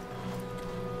then.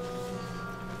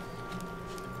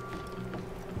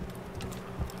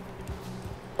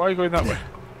 Why are you going that way?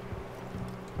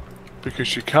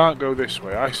 Because you can't go this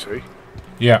way, I see.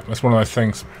 Yeah, that's one of those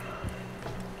things.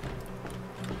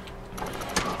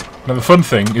 Now the fun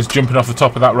thing is jumping off the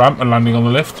top of that ramp and landing on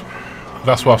the lift.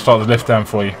 That's why I've started the lift down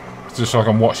for you. It's just so I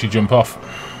can watch you jump off.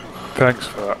 Thanks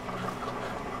for that.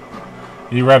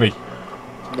 You ready?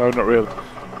 No, not really.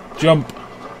 Jump!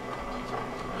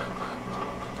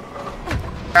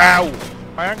 Ow!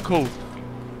 My ankle!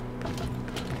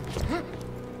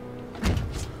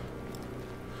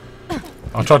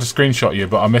 I tried to screenshot you,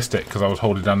 but I missed it because I was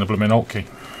holding down the blooming Alt key.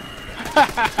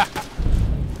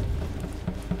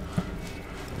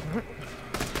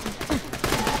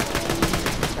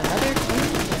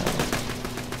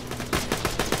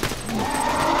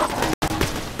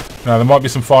 Now there might be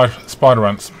some spider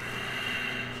ants.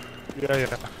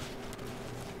 Yeah.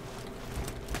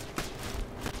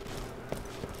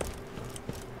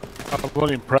 I'm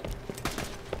only impressed.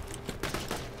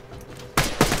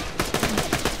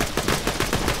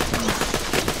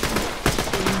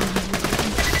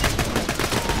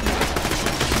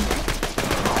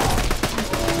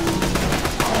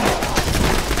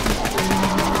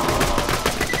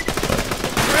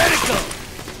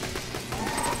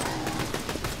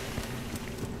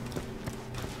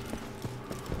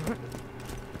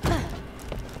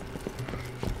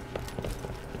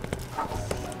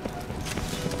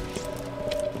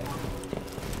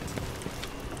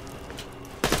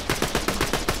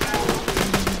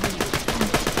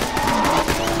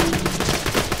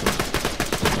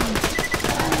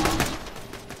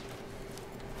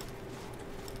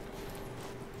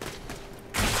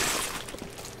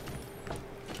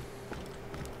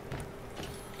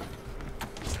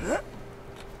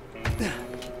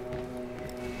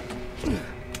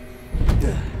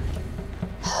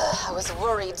 I was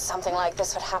worried something like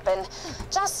this would happen.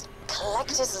 Just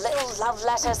collect his little love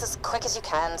letters as quick as you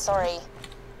can, sorry.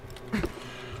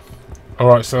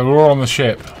 Alright, so we're all on the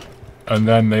ship, and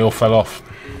then they all fell off.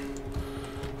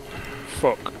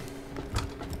 Fuck.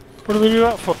 What do they do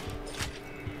that for?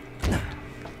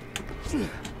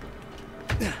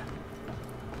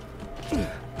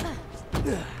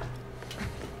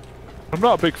 I'm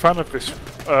not a big fan of this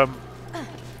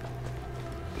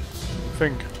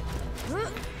thing.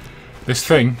 This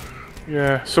thing?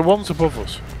 Yeah, so one's above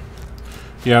us.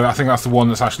 Yeah, I think that's the one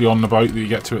that's actually on the boat that you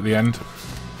get to at the end.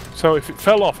 So if it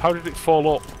fell off, how did it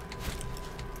fall up?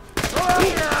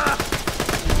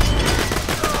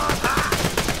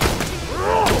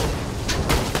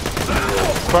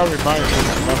 Quite reminds me.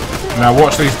 Now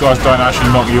watch these guys don't actually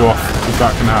knock you off, because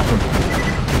that can happen.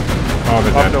 Oh,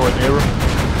 they're I'm dead. nowhere near them.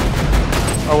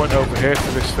 I went over here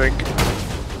for this thing.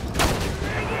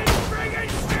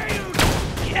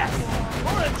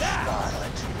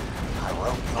 Scarlet, I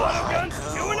wrote you a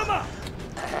haiku.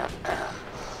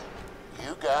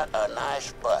 You got a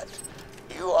nice butt.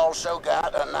 You also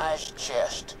got a nice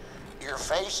chest. Your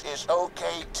face is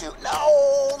okay too.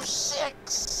 No,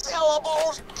 6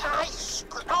 syllables. Nice.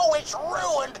 Oh, it's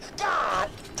ruined. God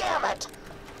damn it.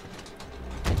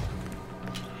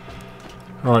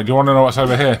 Alright, do you want to know what's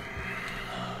over here?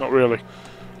 Not really.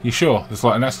 You sure? There's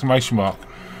like an exclamation mark.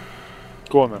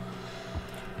 Go on then.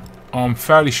 I'm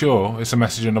fairly sure it's a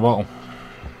message in the bottle.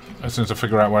 As soon as I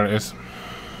figure out where it is.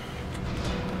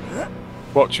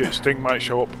 Watch it, Sting might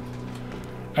show up.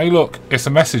 Hey look, it's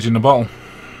a message in the bottle.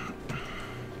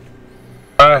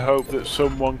 I hope that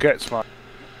someone gets mine.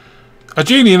 A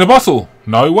genie in a bottle!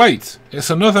 No, wait.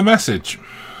 It's another message.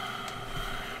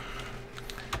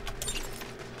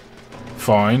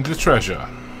 Find the treasure.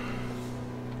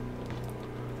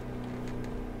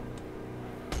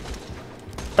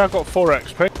 I got 4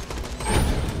 XP.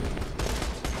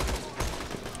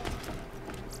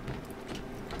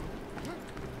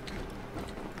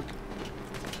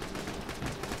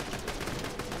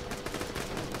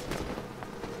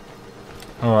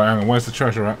 Alright, hang on, where's the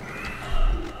treasure at?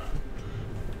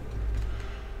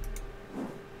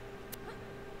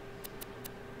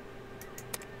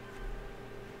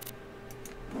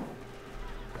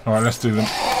 Alright, let's do them.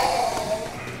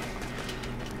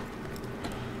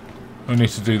 We need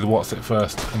to do the what's it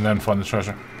first and then find the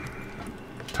treasure.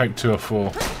 Take 2 of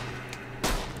 4.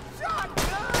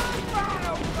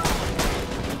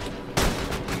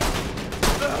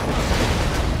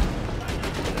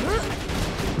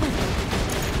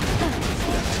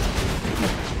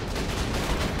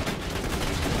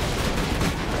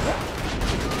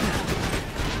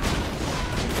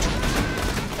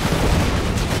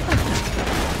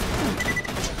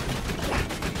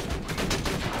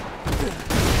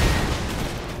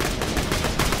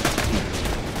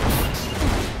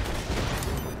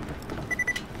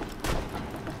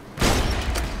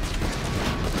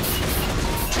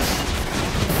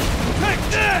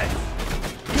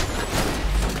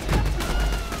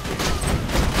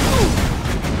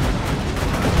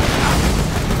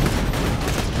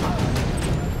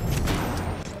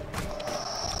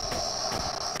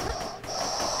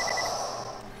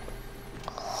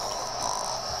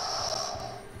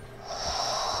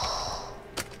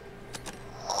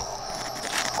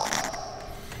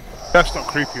 That's not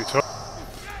creepy at all.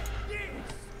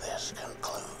 This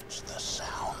concludes the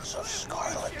sounds of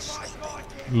Scarlet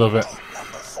sleeping. Love it. Tape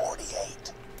number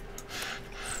 48.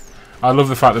 I love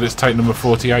the fact that it's tape number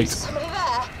 48. Somebody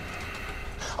there?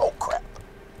 Oh crap.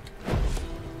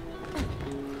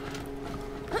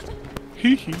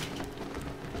 Hee hee.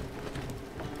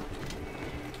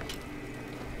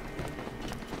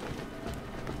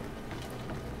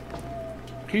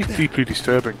 He's deeply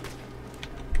disturbing.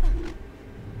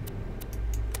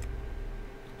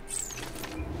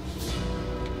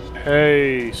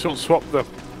 Hey, someone swap them.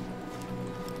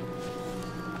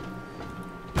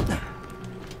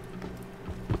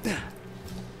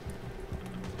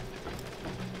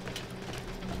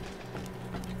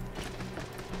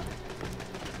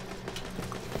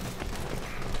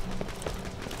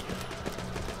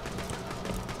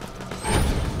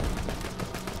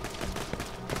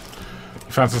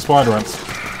 You found some spider ants.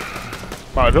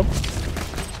 Might have done.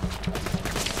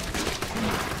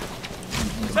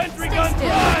 Sentry gun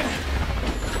prime!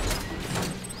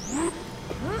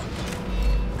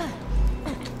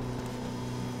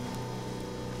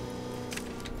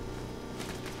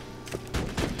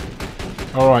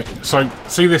 Alright, so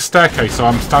see this staircase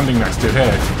I'm standing next to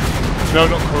here? No,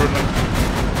 not currently.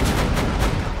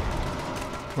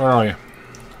 Where are you?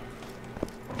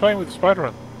 Playing with the spider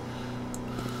ant.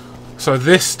 So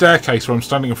this staircase where I'm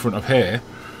standing in front of here,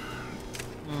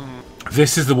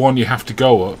 this is the one you have to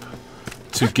go up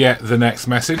to get the next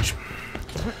message.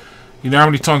 You know how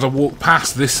many times I walked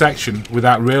past this section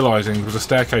without realising there was a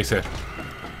staircase here?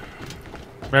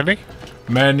 Many?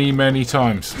 Many, many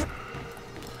times.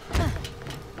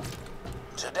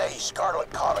 Today,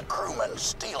 Scarlet caught a crewman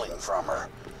stealing from her.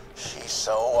 She's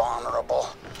so honorable.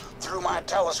 Through my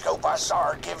telescope, I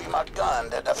saw her give him a gun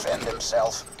to defend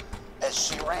himself. As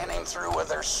she ran him through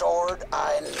with her sword,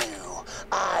 I knew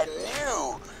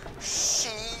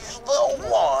she's the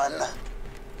one.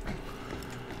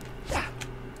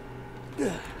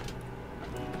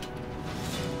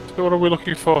 So what are we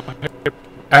looking for?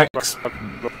 X.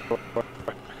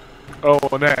 Oh,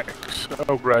 an X.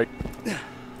 Oh, great.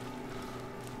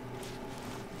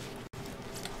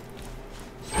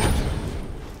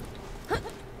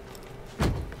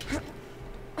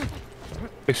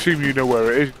 I assume you know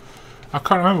where it is. I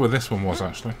can't remember where this one was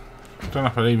actually. I don't know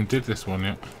if I even did this one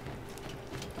yet.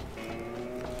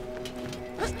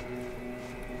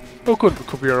 Oh, good. We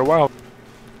could be here a while.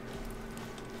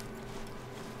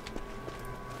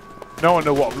 Now I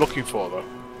know what I'm looking for, though.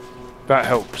 That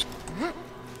helps.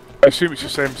 I assume it's the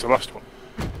same as the last one.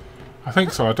 I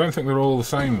think so. I don't think they're all the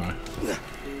same though.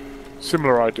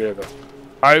 Similar idea, though.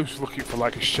 I was looking for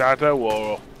like a shadow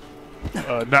or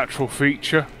a natural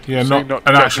feature. Yeah, So not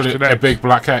and actually just an a X. big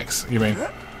black X. You mean?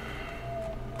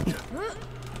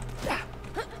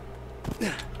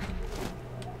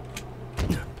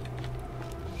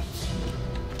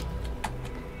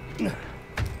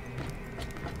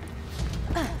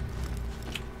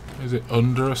 Is it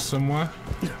under us somewhere?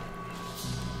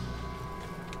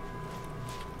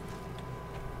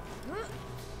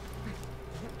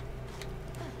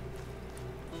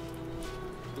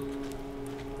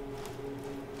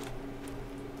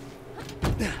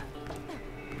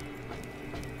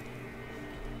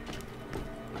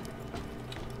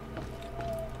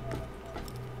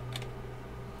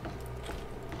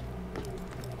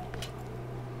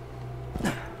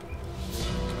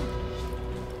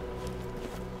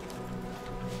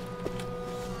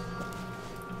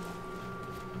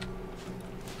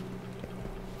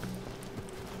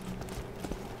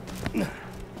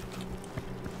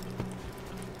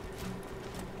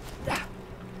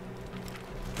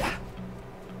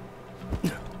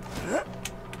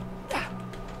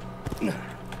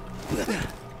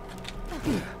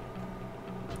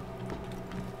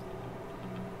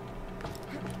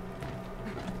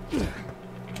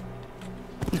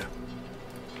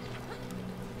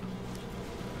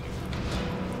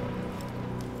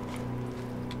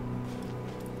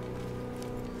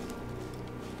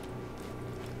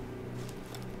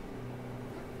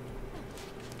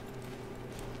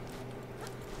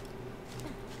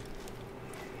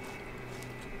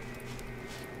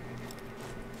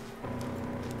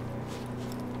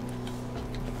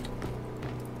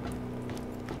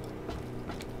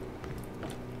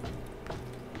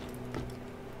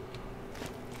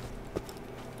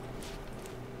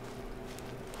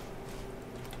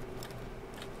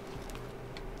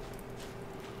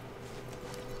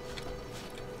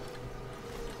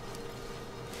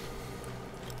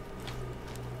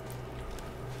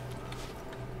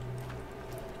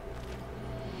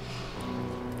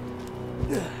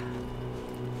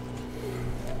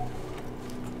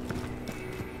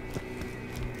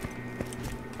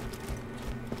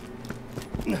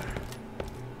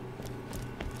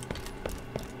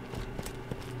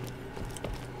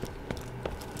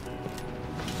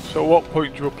 So at what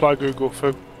point do you apply Google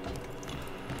Foo?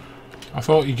 I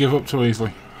thought you give up too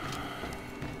easily.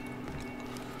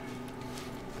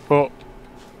 But,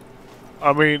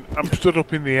 I mean, I'm stood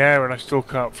up in the air and I still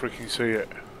can't freaking see it.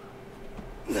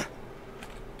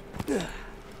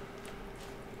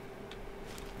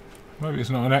 Maybe it's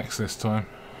not an X this time.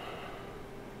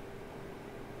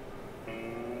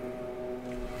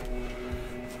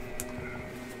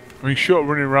 I mean, short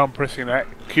running around pressing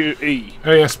E.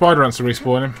 Oh yeah, spider ants are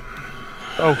respawning.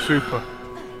 Oh, super.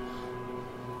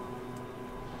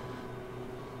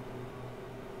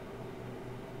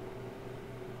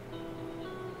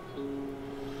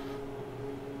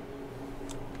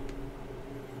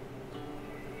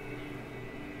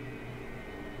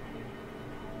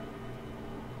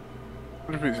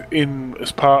 I wonder if it's in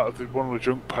as part of one of the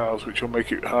junk piles, which will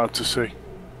make it hard to see.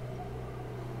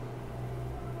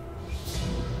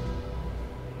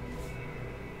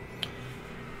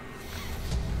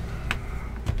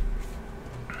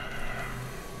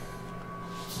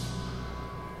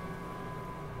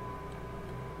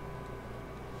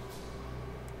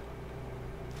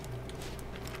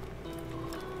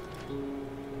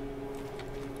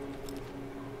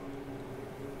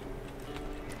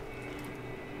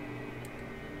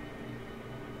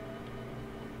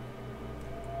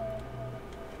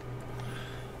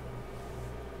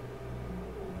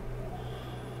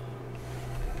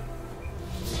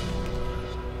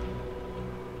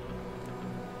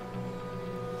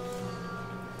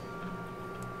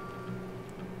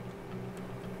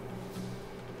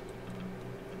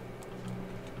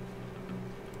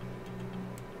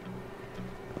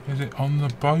 Is it on the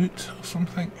boat or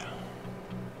something?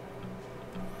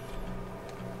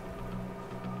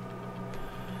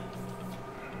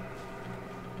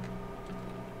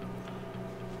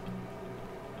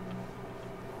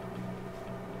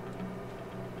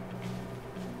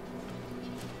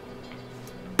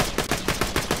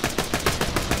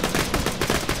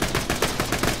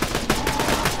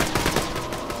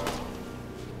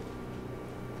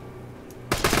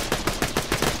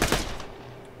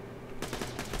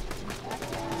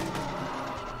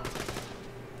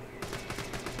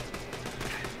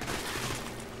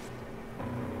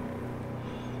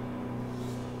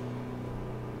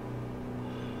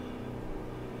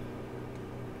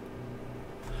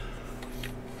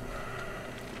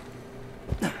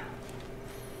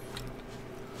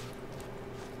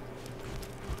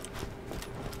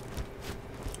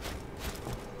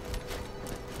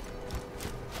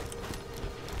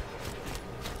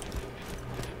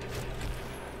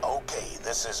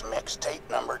 This is mixtape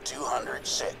number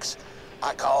 206.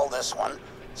 I call this one,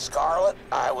 Scarlet,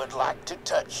 I Would Like to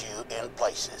Touch You in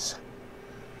Places.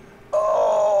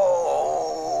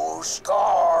 Oh,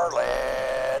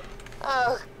 Scarlet.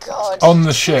 Oh, God. On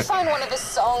the ship. Find one of his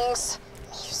songs.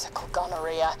 Musical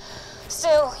gonorrhea.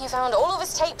 Still, you found all of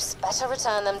his tapes. Better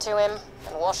return them to him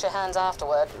and wash your hands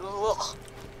afterward. Ugh.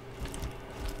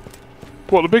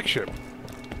 What, the big ship?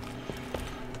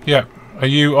 Yeah. Are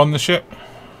you on the ship?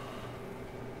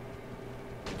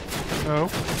 No.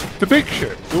 The big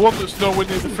ship? The one that's nowhere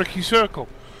near the freaking circle?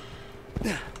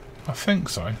 I think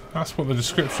so. That's what the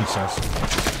description says.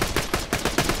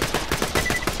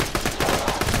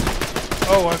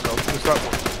 Oh, I know. There's that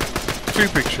one. Two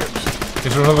big ships.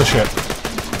 Is there another ship?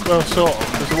 Well, sort of.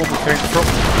 There's the one we came from.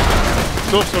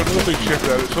 There's also another big ship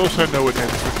there. It's also nowhere near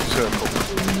the freaking circle.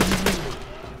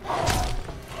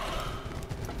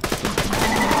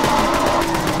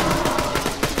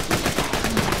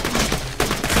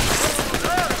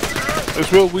 As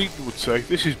Will Wheaton would say,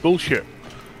 this is bullshit.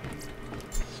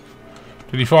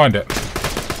 Did you find it?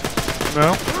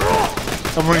 No.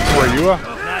 I'm running to where you are.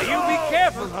 Now you be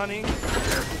careful, honey.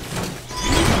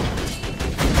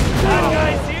 Bad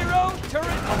guy zero, turret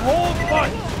a whole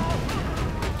bunch.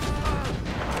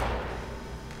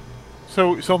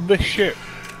 So it's on this ship.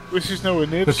 This is nowhere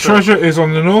near The circle. treasure is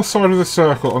on the north side of the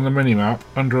circle on the minimap,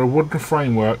 under a wooden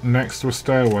framework next to a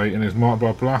stairway, and is marked by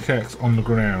a black X on the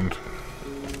ground.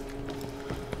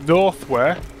 North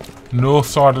where? North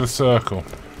side of the circle.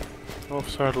 North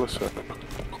side of the circle.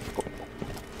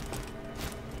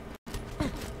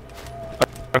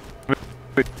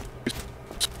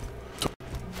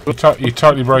 You're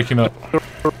totally breaking up.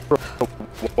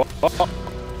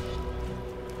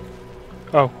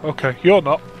 Oh, okay. You're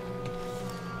not.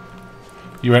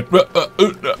 You went,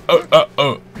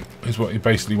 is what you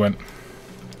basically went.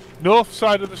 North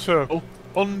side of the circle.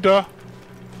 Under.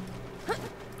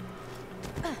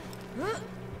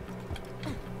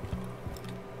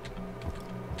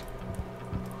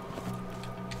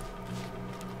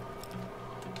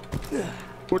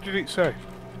 What did it say?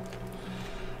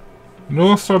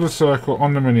 North side of the circle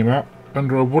on the minimap,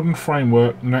 under a wooden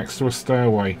framework next to a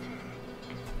stairway,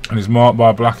 and is marked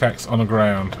by a black X on the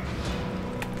ground.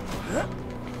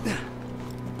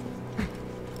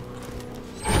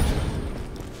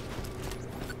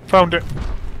 Found it.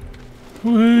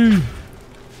 Woohoo!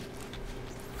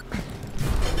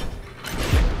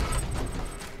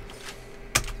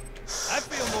 I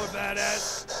feel more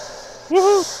badass.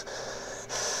 Woohoo!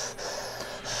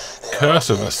 Curse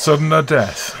of a sudden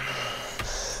death.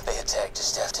 They attacked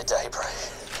just after daybreak.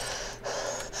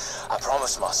 I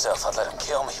promised myself I'd let them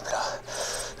kill me, but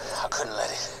I couldn't let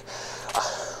it.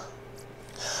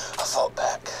 I fought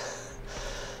back.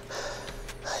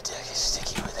 I did get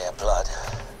sticky with their blood.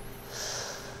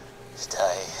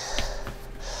 Today,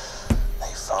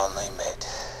 they finally met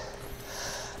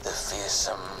the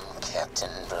fearsome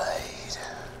Captain Blade.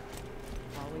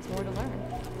 Always more to learn.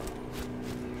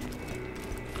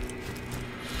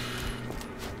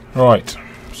 Right,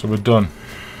 so we're done.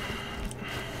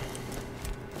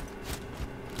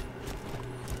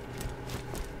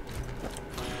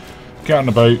 Get on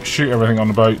the boat, shoot everything on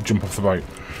the boat, jump off the boat.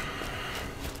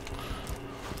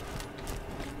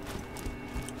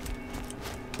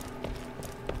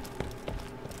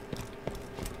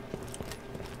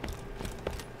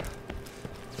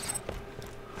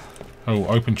 Oh,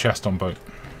 open chest on boat.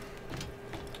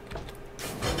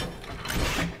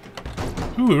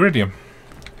 Ooh, iridium.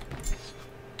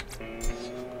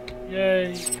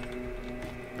 Yay.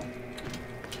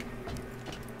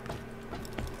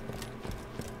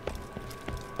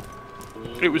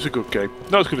 It was a good game.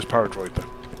 Not as good as Paradroid though.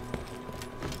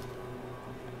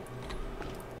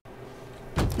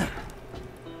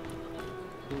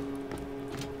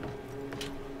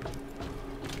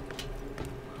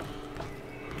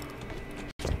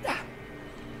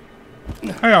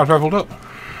 Hey, I've leveled up.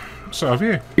 So have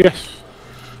you. Yes.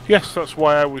 Yes, that's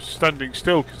why I was standing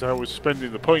still, because I was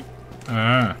spending the point.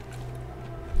 Ah.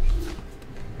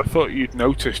 I thought you'd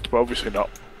noticed, but obviously not.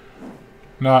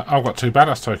 No, I've got 2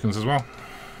 badass tokens as well.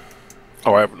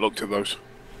 Oh, I haven't looked at those.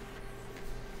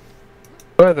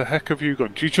 Where the heck have you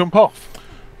gone? Did you jump off?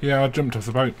 Yeah, I jumped off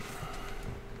the boat.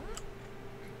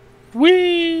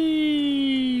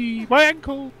 Whee! My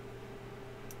ankle!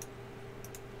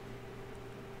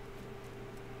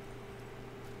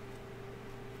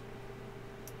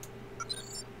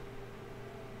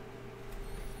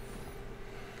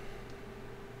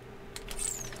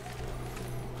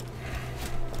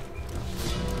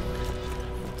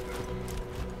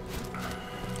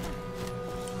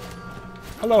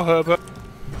 Hello, Herbert.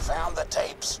 Found the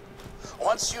tapes.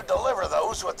 Once you deliver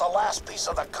those with the last piece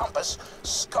of the compass,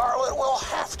 Scarlet will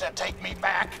have to take me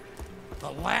back. The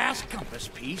last compass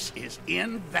piece is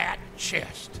in that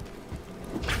chest.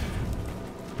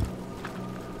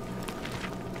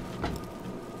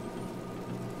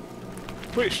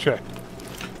 Which check?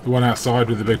 The one outside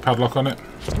with the big padlock on it.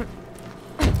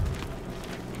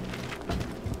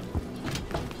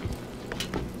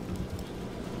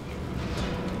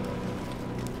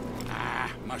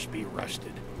 Must be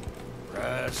rusted.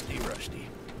 Rusty.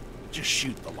 Just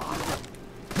shoot the lock.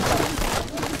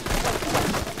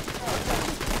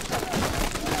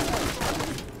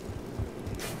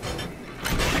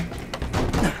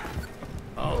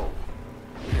 Oh,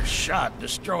 your shot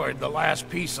destroyed the last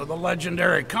piece of the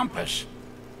legendary compass.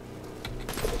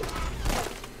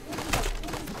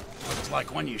 Looks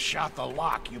like when you shot the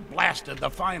lock, you blasted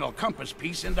the final compass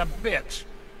piece into bits.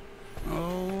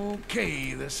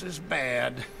 Okay, this is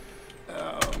bad.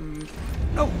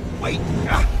 No, wait!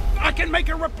 I can make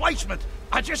a replacement!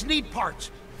 I just need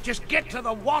parts. Just get to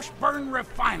the Washburn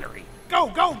refinery.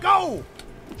 Go!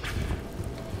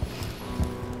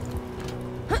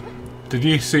 Did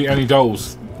you see any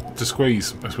dolls to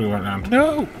squeeze as we went round?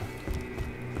 No!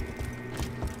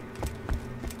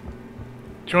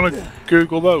 Do you want to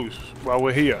Google those while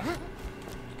we're here?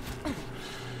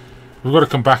 We've got to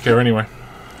come back here anyway.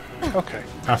 Okay.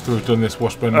 After we've done this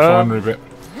Washburn refinery bit.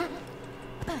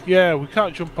 Yeah, we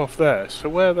can't jump off there, so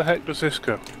where the heck does this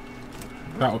go?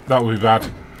 That would be bad.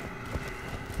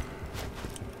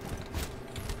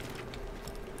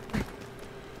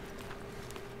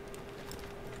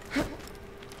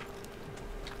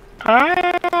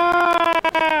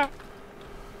 Ah!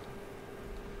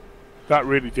 That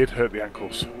really did hurt the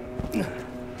ankles.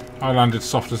 I landed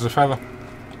soft as a feather.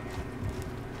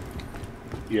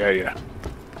 Yeah.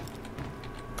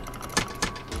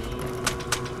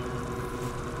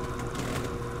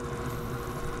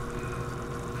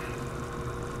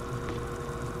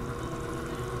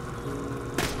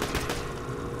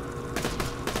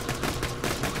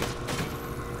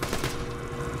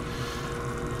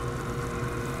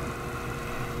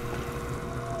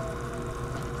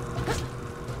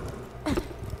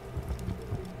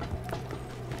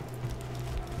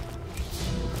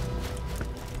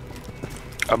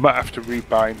 I might have to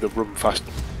rebind the run fast.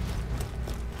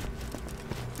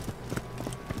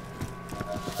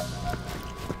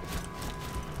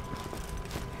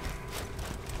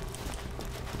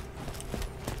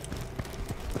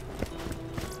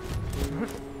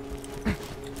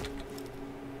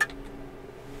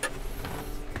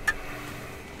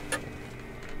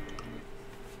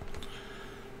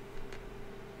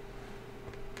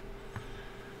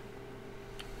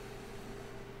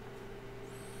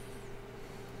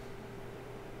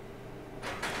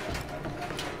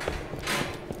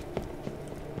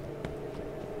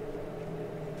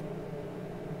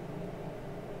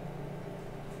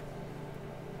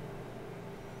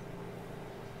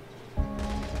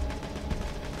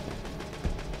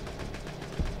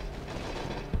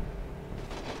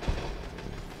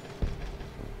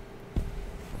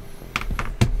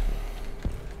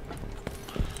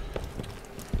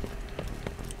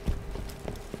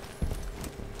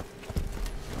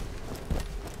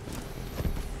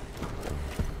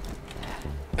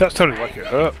 That sounded like it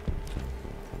hurt.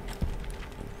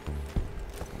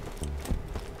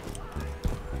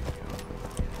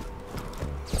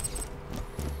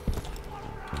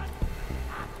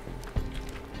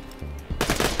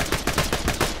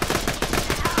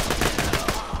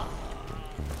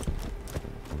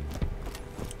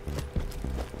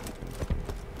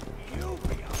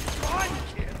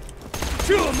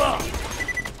 Chew him up!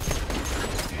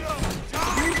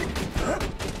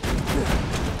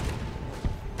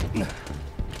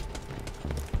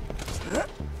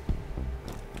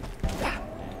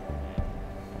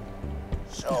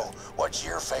 So, what's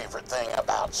your favorite thing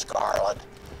about Scarlet?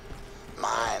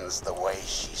 Mine's the way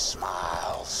she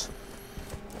smiles.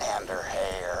 And her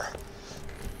hair.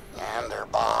 And her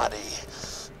body.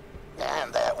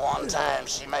 And that one time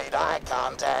she made eye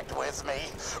contact with me.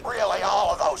 Really,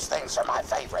 all of those things are my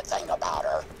favorite thing about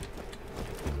her.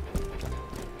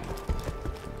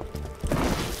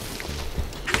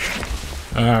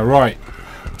 Right.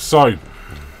 So.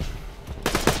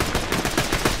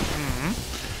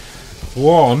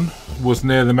 One was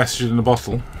near the message in the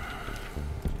bottle.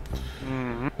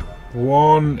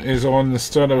 One is on the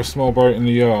stern of a small boat in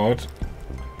the yard.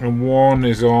 And one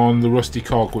is on the Rusty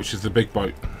Cog, which is the big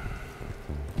boat.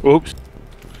 Oops.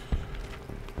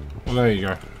 Well, there you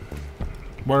go.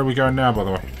 Where are we going now, by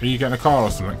the way? Are you getting a car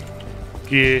or something?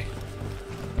 Yeah.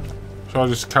 Shall I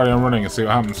just carry on running and see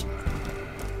what happens?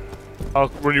 I'll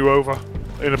run you over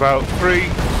in about 3, 2,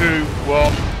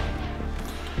 1.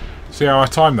 See how I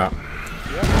time that?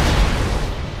 Yeah.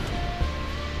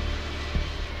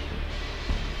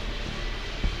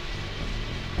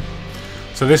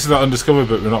 So this is that undiscovered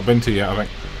bit we've not been to yet, I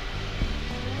think.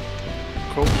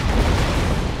 Cool.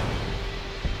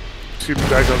 Assuming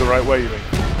I go the right way, you mean?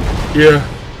 Yeah.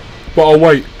 But I'll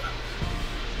wait.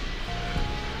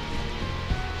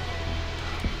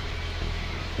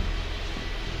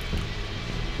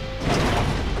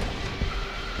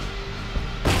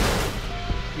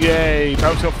 Yay,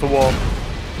 bounce off the wall.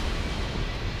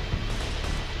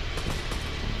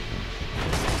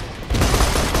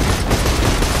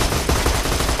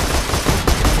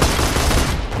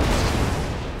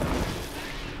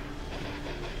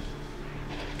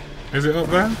 Is it up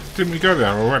there? Didn't we go there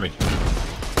already?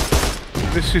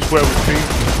 This is where we've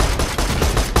been.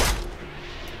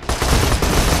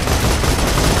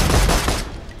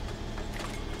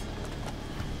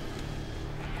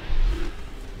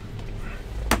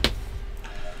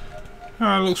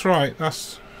 Ah, looks right.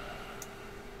 That's...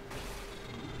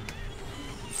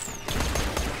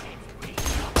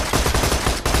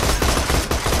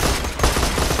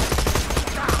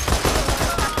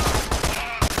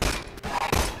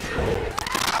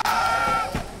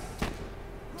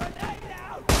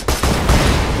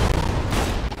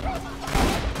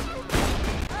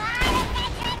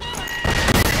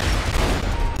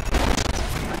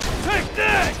 Take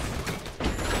this!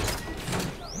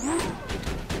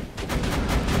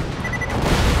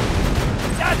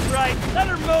 That's right, let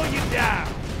her mow you down!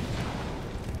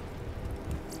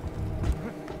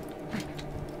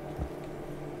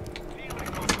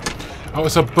 Oh,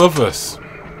 it's above us.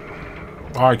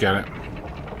 Oh, I get it.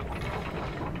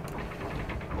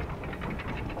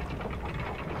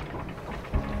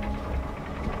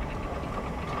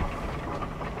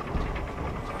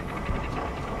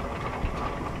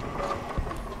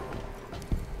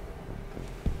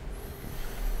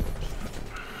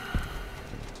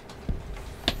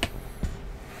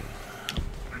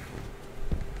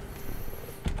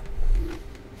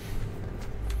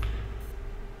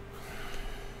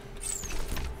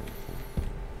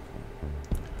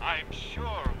 I'm sure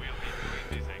we'll be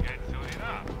doing this again soon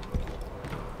enough.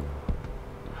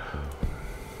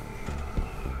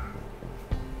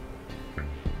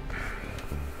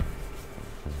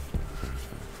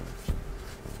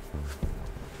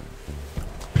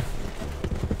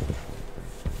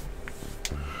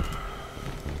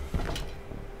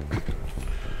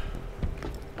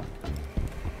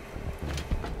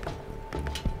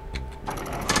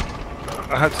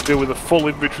 I had to deal with a full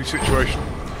inventory situation.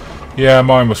 Yeah,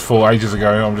 mine was full ages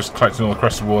ago. I'm just collecting all the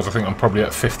crest rewards. I think I'm probably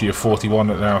at 50 or 41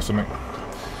 at now or something.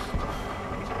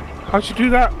 How'd you do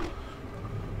that?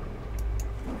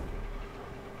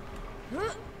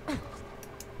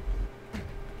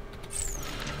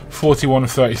 $41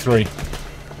 of 33.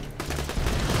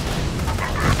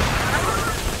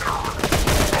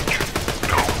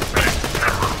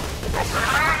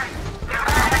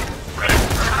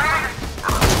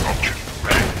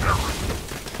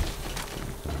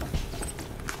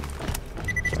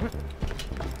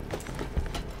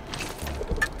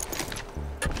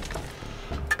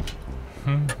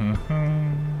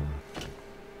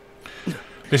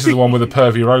 This is the one with the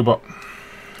pervy robot.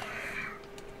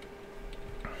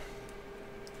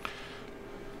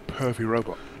 Pervy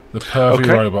robot. The pervy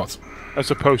robot.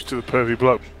 As opposed to the pervy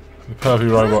bloke. The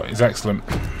pervy robot is excellent.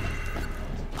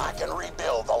 I can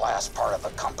rebuild the last part of the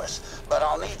compass, but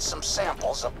I'll need some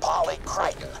samples of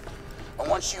polycritin. And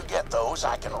once you get those,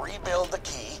 I can rebuild the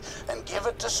key and give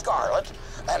it to Scarlet,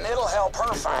 and it'll help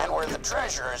her find where the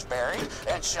treasure is buried,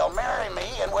 and she'll marry me,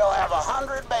 and we'll have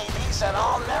 100 babies, and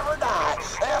I'll never die.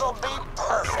 It'll be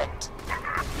perfect.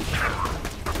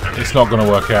 It's not going to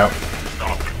work out.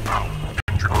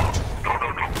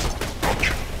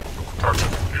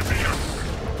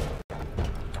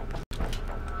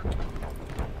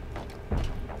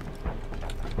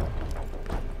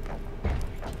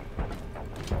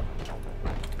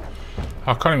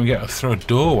 I can't even get through a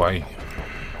doorway.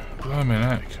 Blimey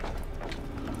heck.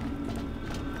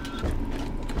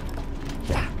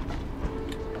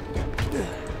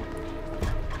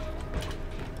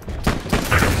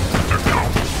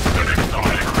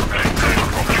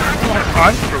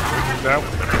 I'm struggling now.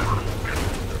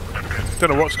 Don't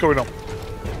know what's going on.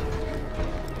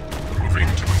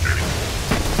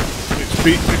 It's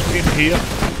in here.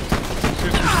 Since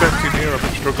we stepped in here, I've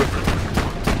been struggling.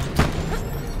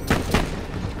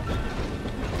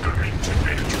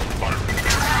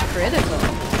 Critical.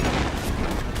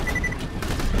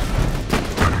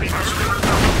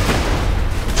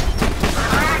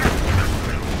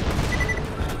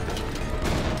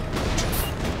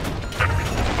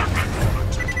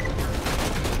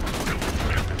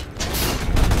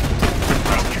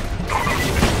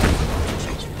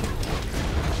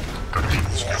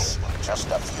 Yes, just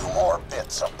a few more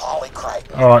bits of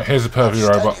polycritin. Alright, here's a pervy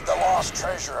I've robot. studied the lost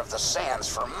treasure of the sands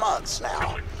for months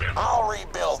now. I'll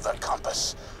rebuild the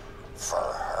compass for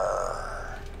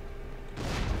her.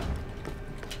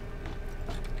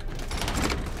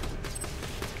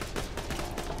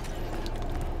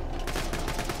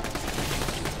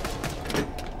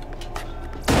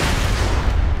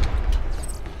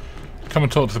 Come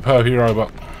and talk to the pervy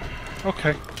robot.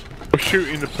 Okay. We're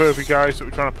shooting the pervy guys that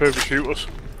were trying to pervy shoot us.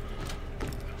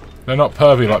 They're not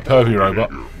pervy like pervy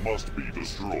robot. Must be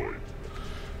destroyed.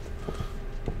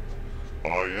 I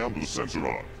am the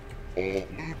Censoron. All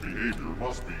lewd behavior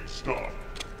must be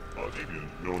stopped. A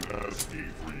deviant known as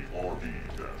A3RB-E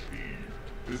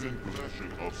is in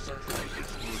possession of sexually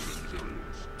explicit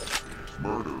materials.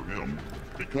 Murder him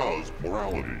because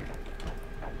morality.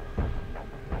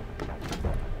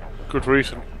 Good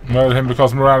reason. Murder him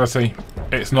because morality.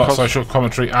 It's not social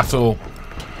commentary at all.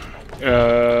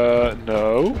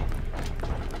 No.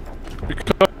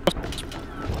 Because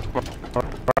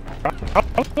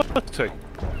morality.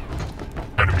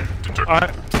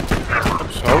 I'm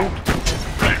sold.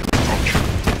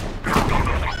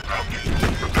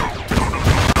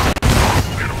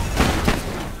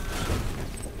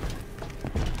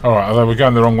 Alright, although we're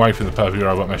going the wrong way for the pervy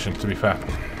robot mission, to be fair.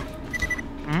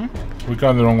 We're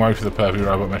going the wrong way for the pervy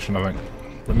robot mission, I think.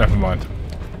 But never mind.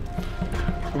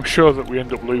 I'm sure that we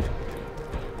end up looping.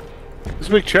 There's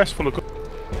a big chest full of guns.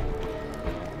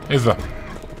 Is there?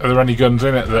 Are there any guns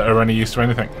in it that are any use to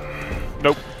anything?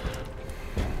 Nope.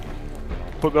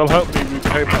 But they'll help me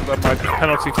repay my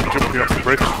penalty for jumping off the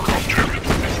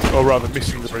bridge. Or rather,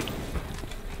 missing the bridge.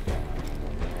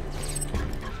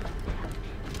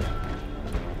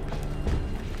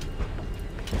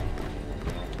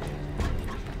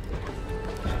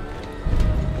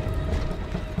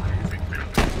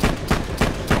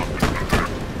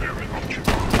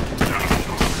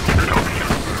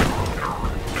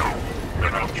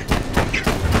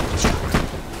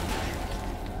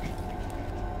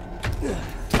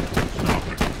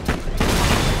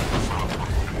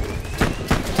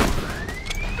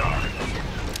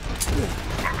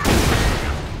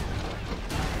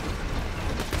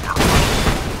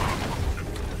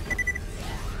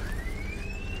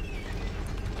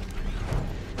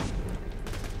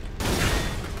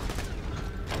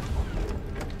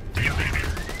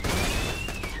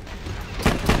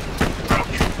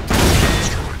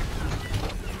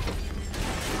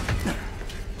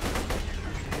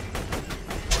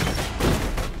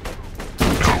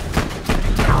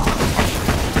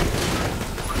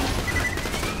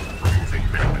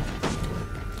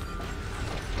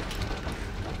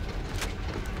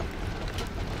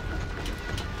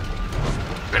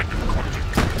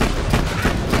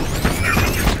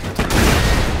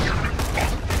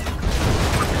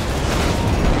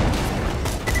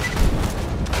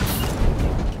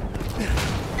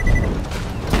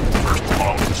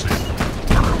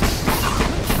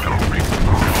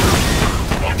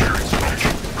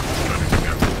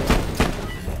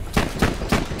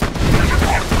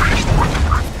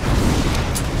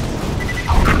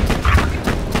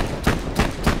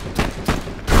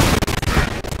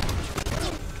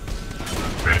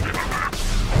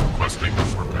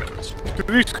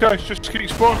 These guys just keep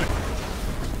spawning.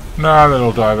 Nah,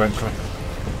 they'll die eventually.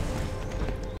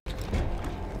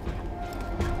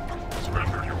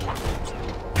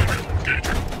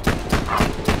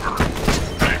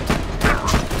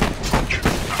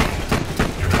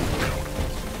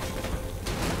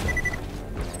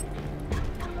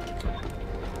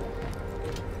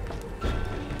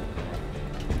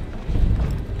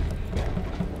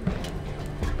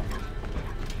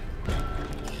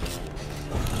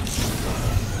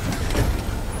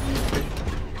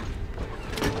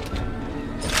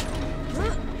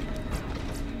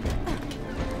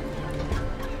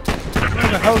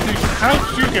 How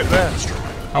did you get there?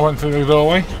 I went through the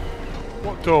doorway.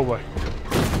 What doorway?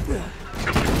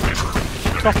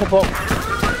 Top or bottom?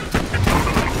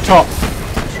 Top.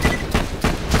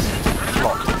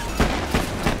 Locked.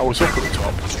 I was up at the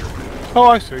top. Oh,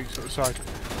 I see. It's at the side.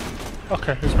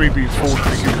 Okay, it's me being forward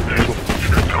thinking in the middle.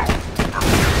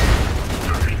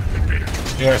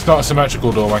 Yeah, it's not a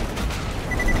symmetrical doorway.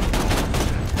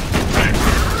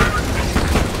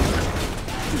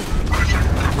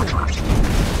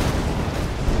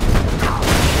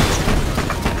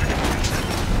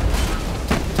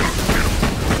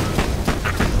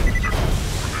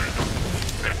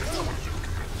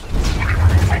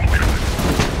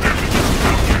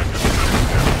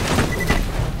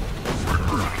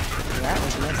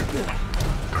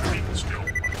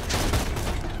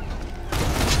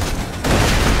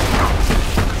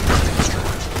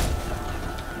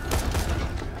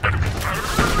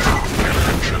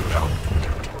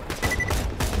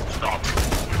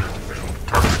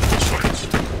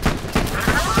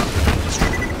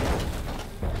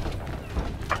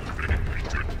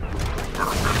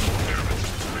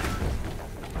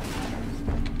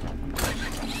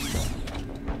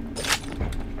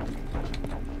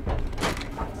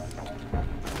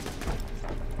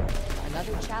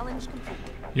 Challenge complete.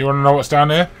 You want to know what's down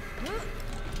here?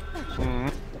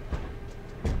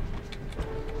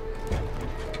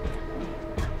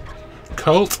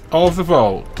 Cult of the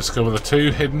Vault. Discover the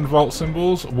 2 hidden vault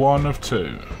symbols, 1 of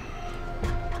 2.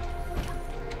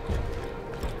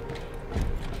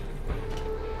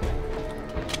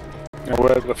 Now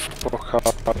where the fuck are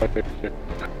they?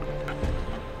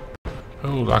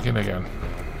 Oh, lagging again.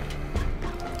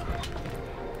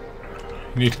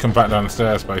 You need to come back down the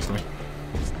stairs, basically.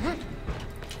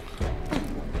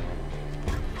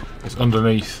 It's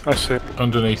underneath. I see.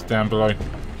 Underneath, down below.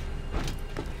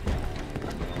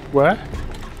 Where?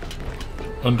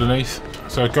 Underneath.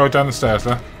 So go down the stairs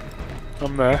there.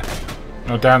 I'm there.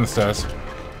 No, down the stairs.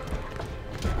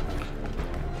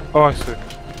 Oh, I see.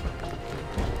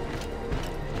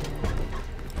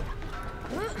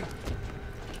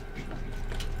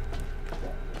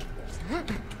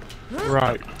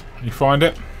 Right. You find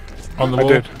it? On the wall?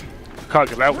 I did. Can't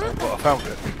get out there, but I found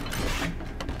it.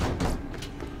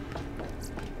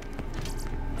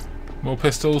 More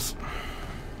pistols.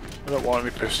 I don't want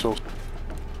any pistols.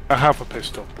 I have a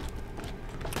pistol.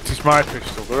 This is my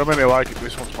pistol. There are many like it,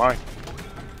 this one's mine.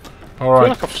 I feel Alright.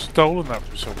 like I've stolen that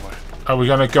from somewhere. Are we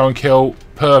going to go and kill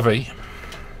Pervy?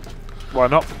 Why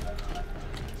not?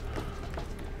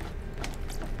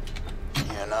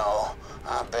 You know,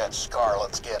 I bet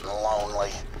Scarlet's getting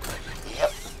lonely.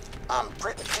 Yep, I'm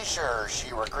pretty sure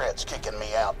she regrets kicking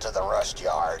me out to the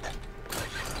Rustyard.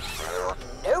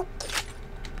 Nope.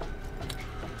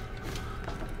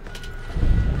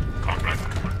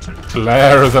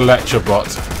 Lair of the lecture bot.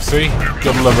 See?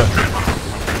 Gotta love it.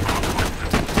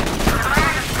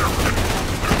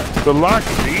 The lag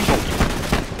is evil.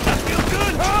 That feel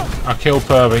good, huh? I killed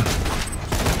Pervy.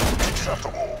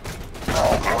 Acceptable.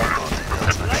 Now, however, the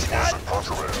evidence wasn't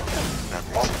contraband. It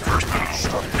must first be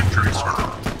studied.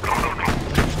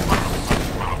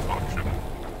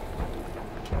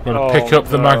 Gotta pick up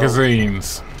the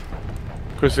magazines.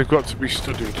 Because they've got to be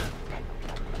studied.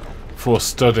 For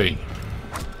study.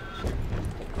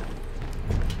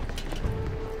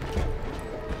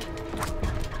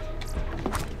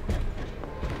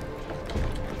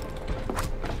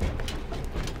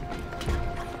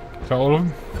 Is that all of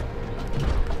them?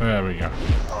 There we go.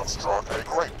 Have struck a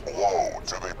great blow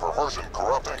to the perversion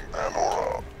corrupting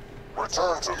Pandora.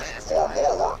 Return to me for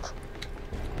more work.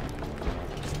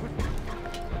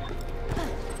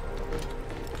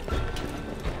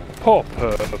 Poor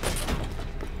perv.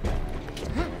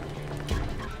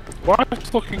 Why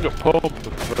is looking at porn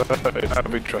perverted out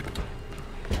of interest?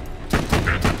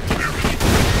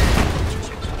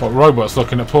 What, robots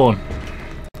looking at porn?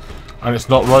 And it's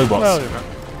not robots. Well, you know.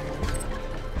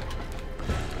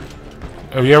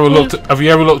 Have you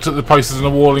ever looked at the posters on the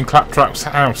wall in Claptrap's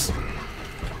house?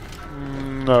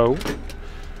 No.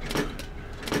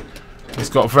 It's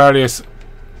got various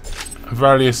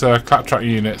claptrap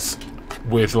units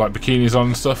with like bikinis on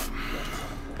and stuff.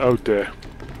 Oh dear.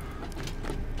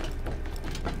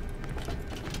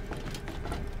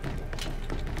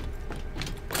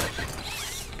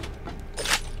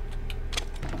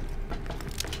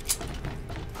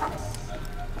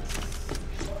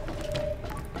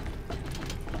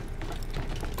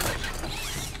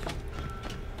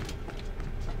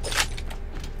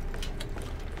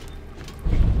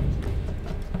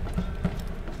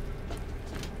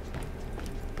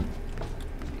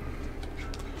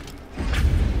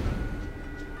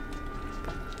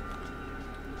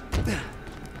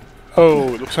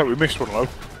 Oh, it looks like we missed one, though.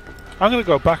 I'm going to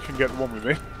go back and get the one we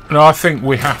missed. No, I think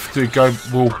we have to go.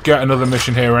 We'll get another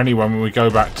mission here anyway when we go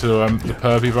back to the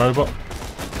pervy robot.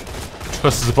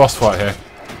 Plus, there's a boss fight here.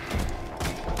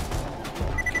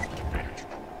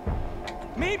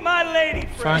 Meet my lady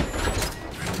friend.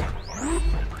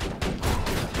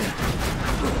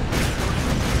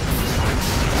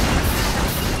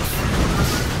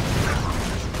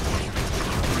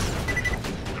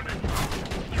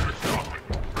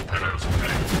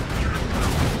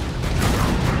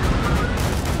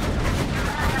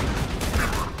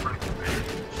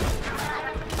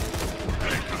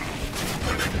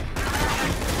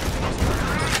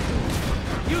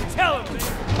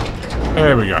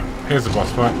 There we go. Here's the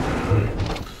boss fight.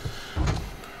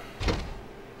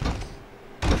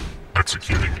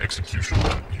 Executing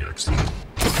execution.exe.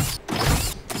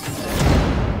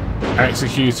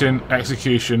 Executing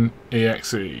execution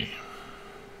exe.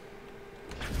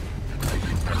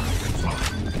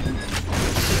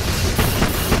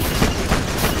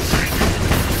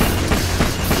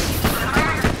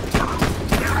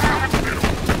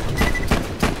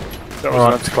 That was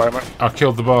an anticlimax. I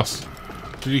killed the boss.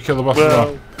 Did you kill the boss as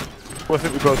Well, well? I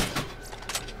think we both.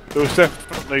 There was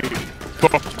definitely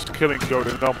boss killing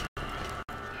going on.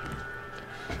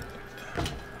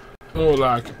 Oh,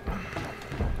 lag.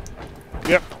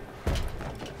 Yep.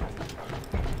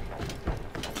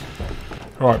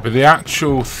 Right, but the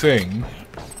actual thing,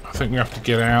 I think we have to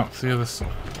get out the other side,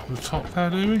 the top there,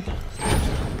 do we?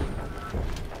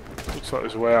 Looks like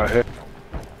there's a way out here.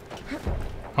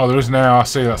 Oh, there is now. I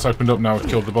see that's opened up now. We've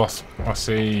killed the boss. I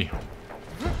see.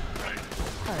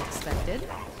 Unexpected.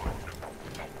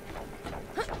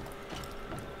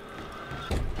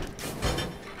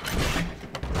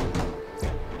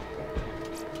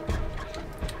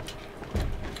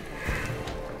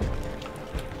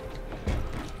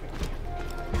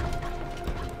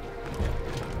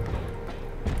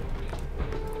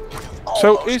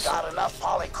 So is got enough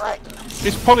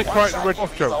Polycrite ready to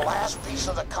the go? last piece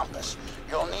of the compass.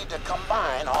 You'll need to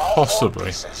combine all Possibly. 4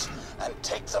 pieces and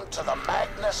take them to the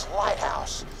Magnus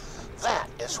Lighthouse. That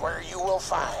is where you will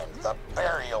find the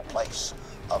burial place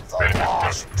of the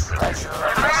lost treasure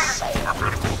of the sand.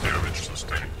 Critical damage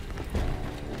sustained.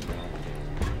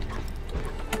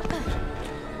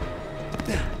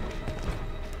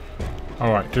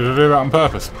 Alright, did I do that on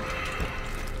purpose?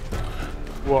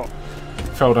 What?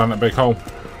 Fell down that big hole.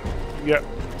 Yep.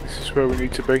 This is where we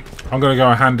need to be. I'm going to go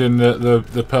and hand in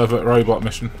the pervert robot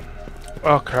mission.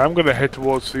 Okay, I'm going to head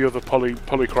towards the other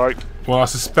Polycrite. Well, I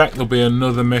suspect there'll be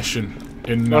another mission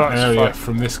in that that's area fine.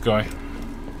 from this guy.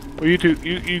 Well, you do.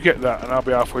 You get that, and I'll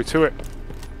be halfway to it.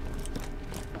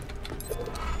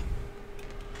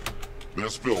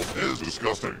 This film is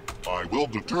disgusting. I will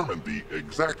determine the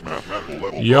exact mathematical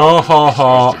level. Yo ha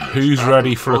ha, who's after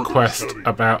ready for a further quest study.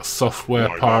 about software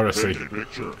Why not piracy? paint a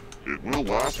picture? It will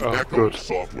last Oh, echo. good.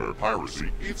 Software piracy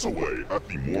eats away at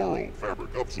the moral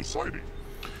fabric of society.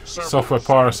 Software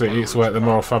piracy eats away at the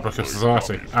moral fabric of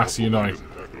society, as you know.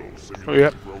 Oh,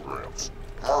 yep. Programs.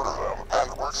 Murder them and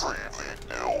retrieve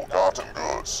the ill-gotten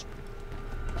goods.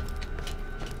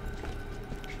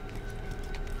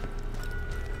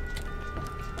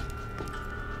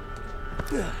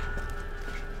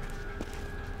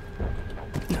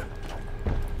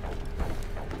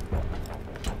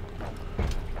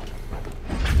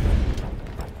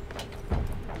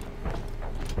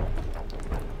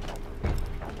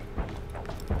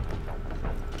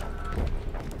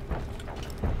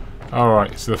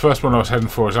 Alright, so the first one I was heading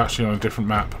for is actually on a different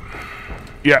map.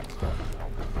 Yeah.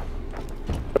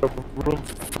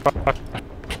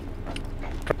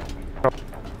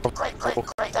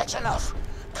 Great, that's enough.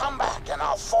 Come back and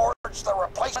I'll forge the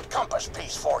replacement compass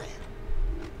piece for you.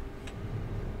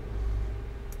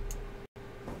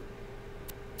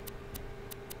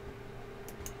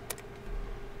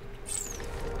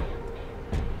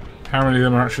 How many of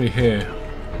them are actually here?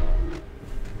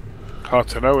 Hard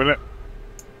to know, innit?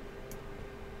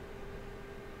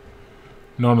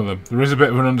 None of them. There is a bit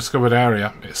of an undiscovered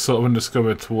area. It's sort of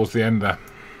undiscovered towards the end there.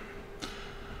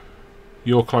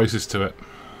 You're closest to it.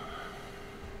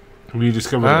 Have you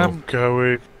discovered it all? I'm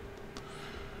going.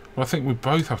 Well, I think we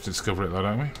both have to discover it though,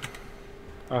 don't we?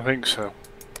 I think so.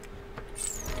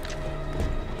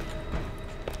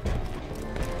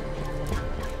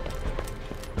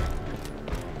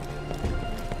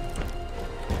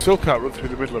 Still can't run through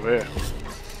the middle of here.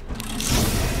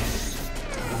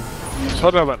 So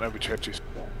I know that never changes.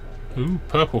 Ooh,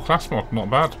 purple class mod, not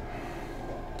bad.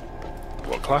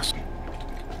 What class?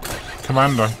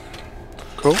 Commando.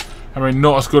 Cool. I mean,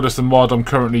 not as good as the mod I'm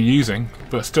currently using,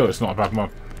 but still, it's not a bad mod,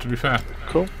 to be fair.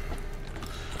 Cool.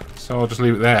 So I'll just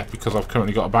leave it there, because I've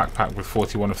currently got a backpack with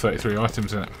 41 of 33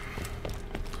 items in it.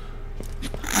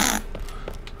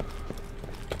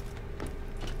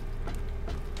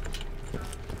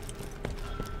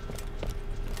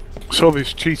 So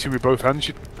this cheating with both hands.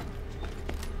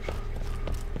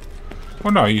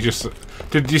 Well, no, you just...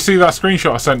 Did you see that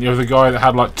screenshot I sent you of the guy that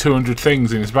had like 200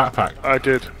 things in his backpack? I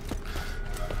did.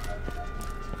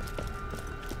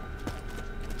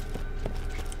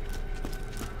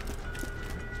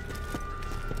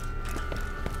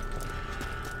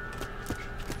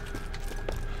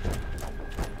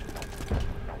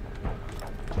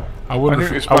 I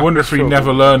wonder if we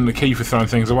never learn the key for throwing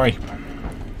things away.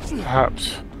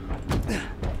 Perhaps.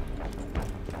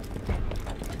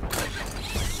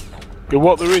 Yeah,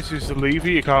 what there is the lever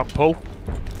you can't pull,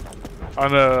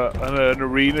 and an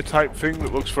arena type thing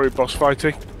that looks very boss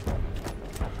fighty.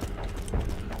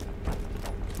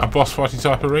 A boss fighty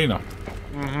type arena.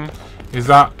 Is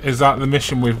that the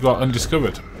mission we've got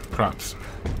undiscovered? Perhaps.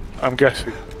 I'm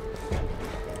guessing.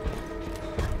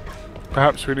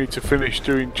 Perhaps we need to finish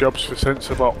doing jobs for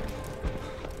Sensabot,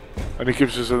 and it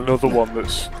gives us another one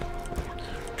that's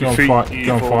Go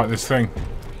and fight this thing.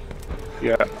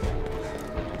 Yeah.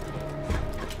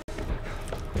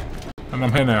 And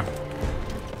I'm here now.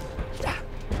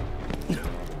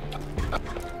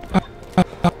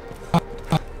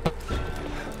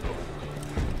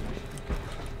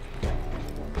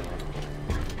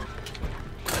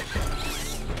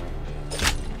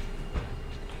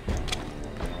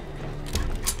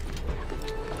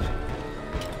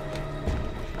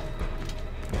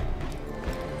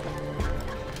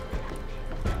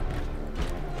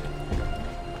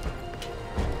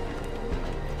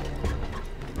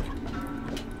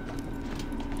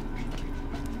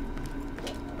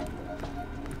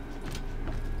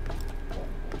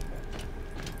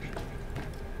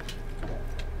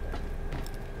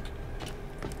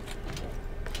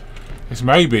 It's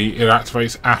maybe it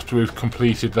activates after we've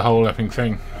completed the whole effing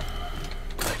thing.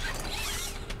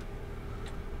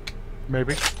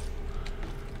 Maybe.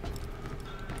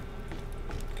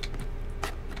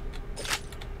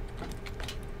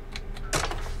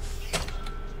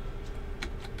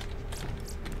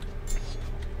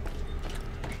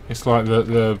 It's like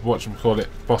the whatchamacallit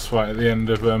boss fight at the end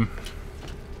of the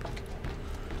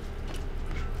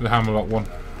Hammerlock one.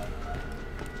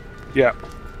 Yeah.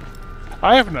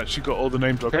 I haven't actually got all the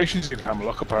named locations in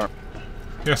Hammerlock apparently.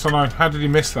 Yes, I know. How did he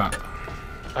miss that?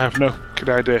 I have no good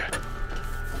idea.